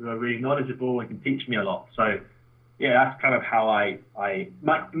people who are really knowledgeable and can teach me a lot. So yeah, that's kind of how my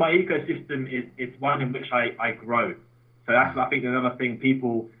ecosystem is one in which I grow. So that's, I think, another thing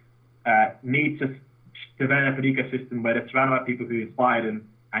people need to develop an ecosystem where they're surrounded by people who inspire them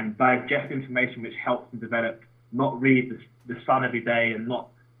and digest information which helps them develop, not read the sun every day and not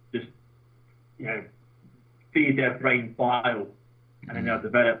just, feed their brain bile and then they'll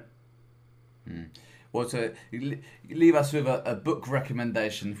develop. Well, so leave us with a book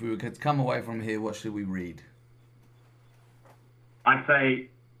recommendation. If we were to come away from here, what should we read? I say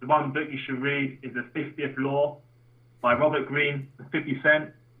the one book you should read is The 50th Law by Robert Greene, 50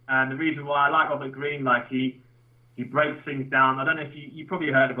 Cent. And the reason why I like Robert Greene, like he breaks things down. I don't know if you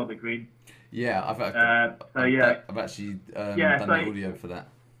probably heard of Robert Greene. Yeah, I've actually done the audio for that.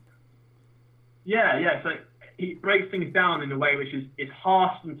 Yeah. So he breaks things down in a way which is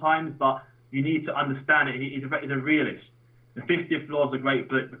harsh sometimes, but you need to understand it. He's a realist. The 50th Law is a great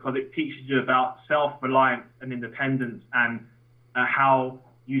book because it teaches you about self-reliance and independence and how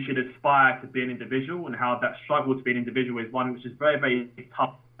you should aspire to be an individual and how that struggle to be an individual is one which is very, very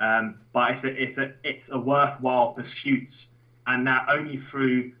tough. But it's a worthwhile pursuit, and that only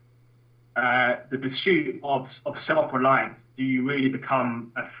through the pursuit of self-reliance do you really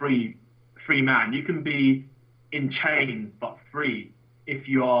become a free man. You can be in chains but free if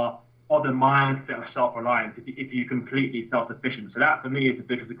you are of the mindset of self-reliance, if you're completely self-sufficient. So that for me is a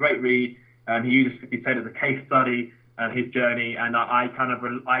great read, and he uses 50 Cent as a case study and his journey, and I kind of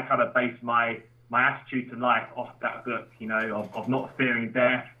base my attitude to life off that book, of not fearing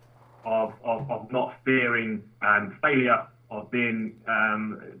death, of not fearing failure, of being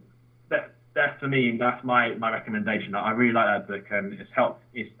that's for me, that's my recommendation. I really like that book, and it's helped.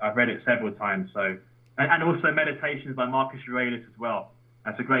 I've read it several times. So and also Meditations by Marcus Aurelius as well.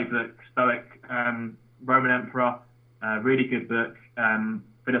 That's a great book. Stoic Roman Emperor, really good book.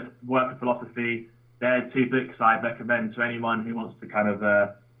 Work of philosophy. They're two books I recommend to anyone who wants to kind of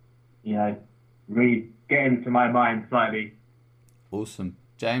get into my mind slightly. Awesome,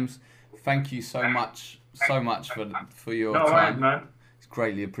 James. Thank you so much for your time. Right, man. It's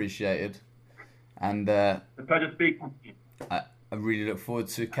greatly appreciated, and a pleasure speaking to you. I really look forward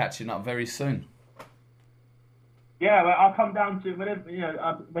to catching up very soon. Yeah, well, I'll come down to whenever,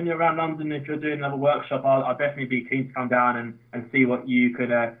 when you're around London. If you're doing another workshop, I'll definitely be keen to come down and see what you could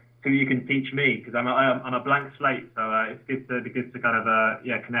teach me, because I'm a blank slate. So it's good to kind of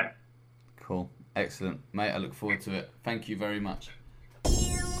connect. Cool, excellent, mate. I look forward to it. Thank you very much.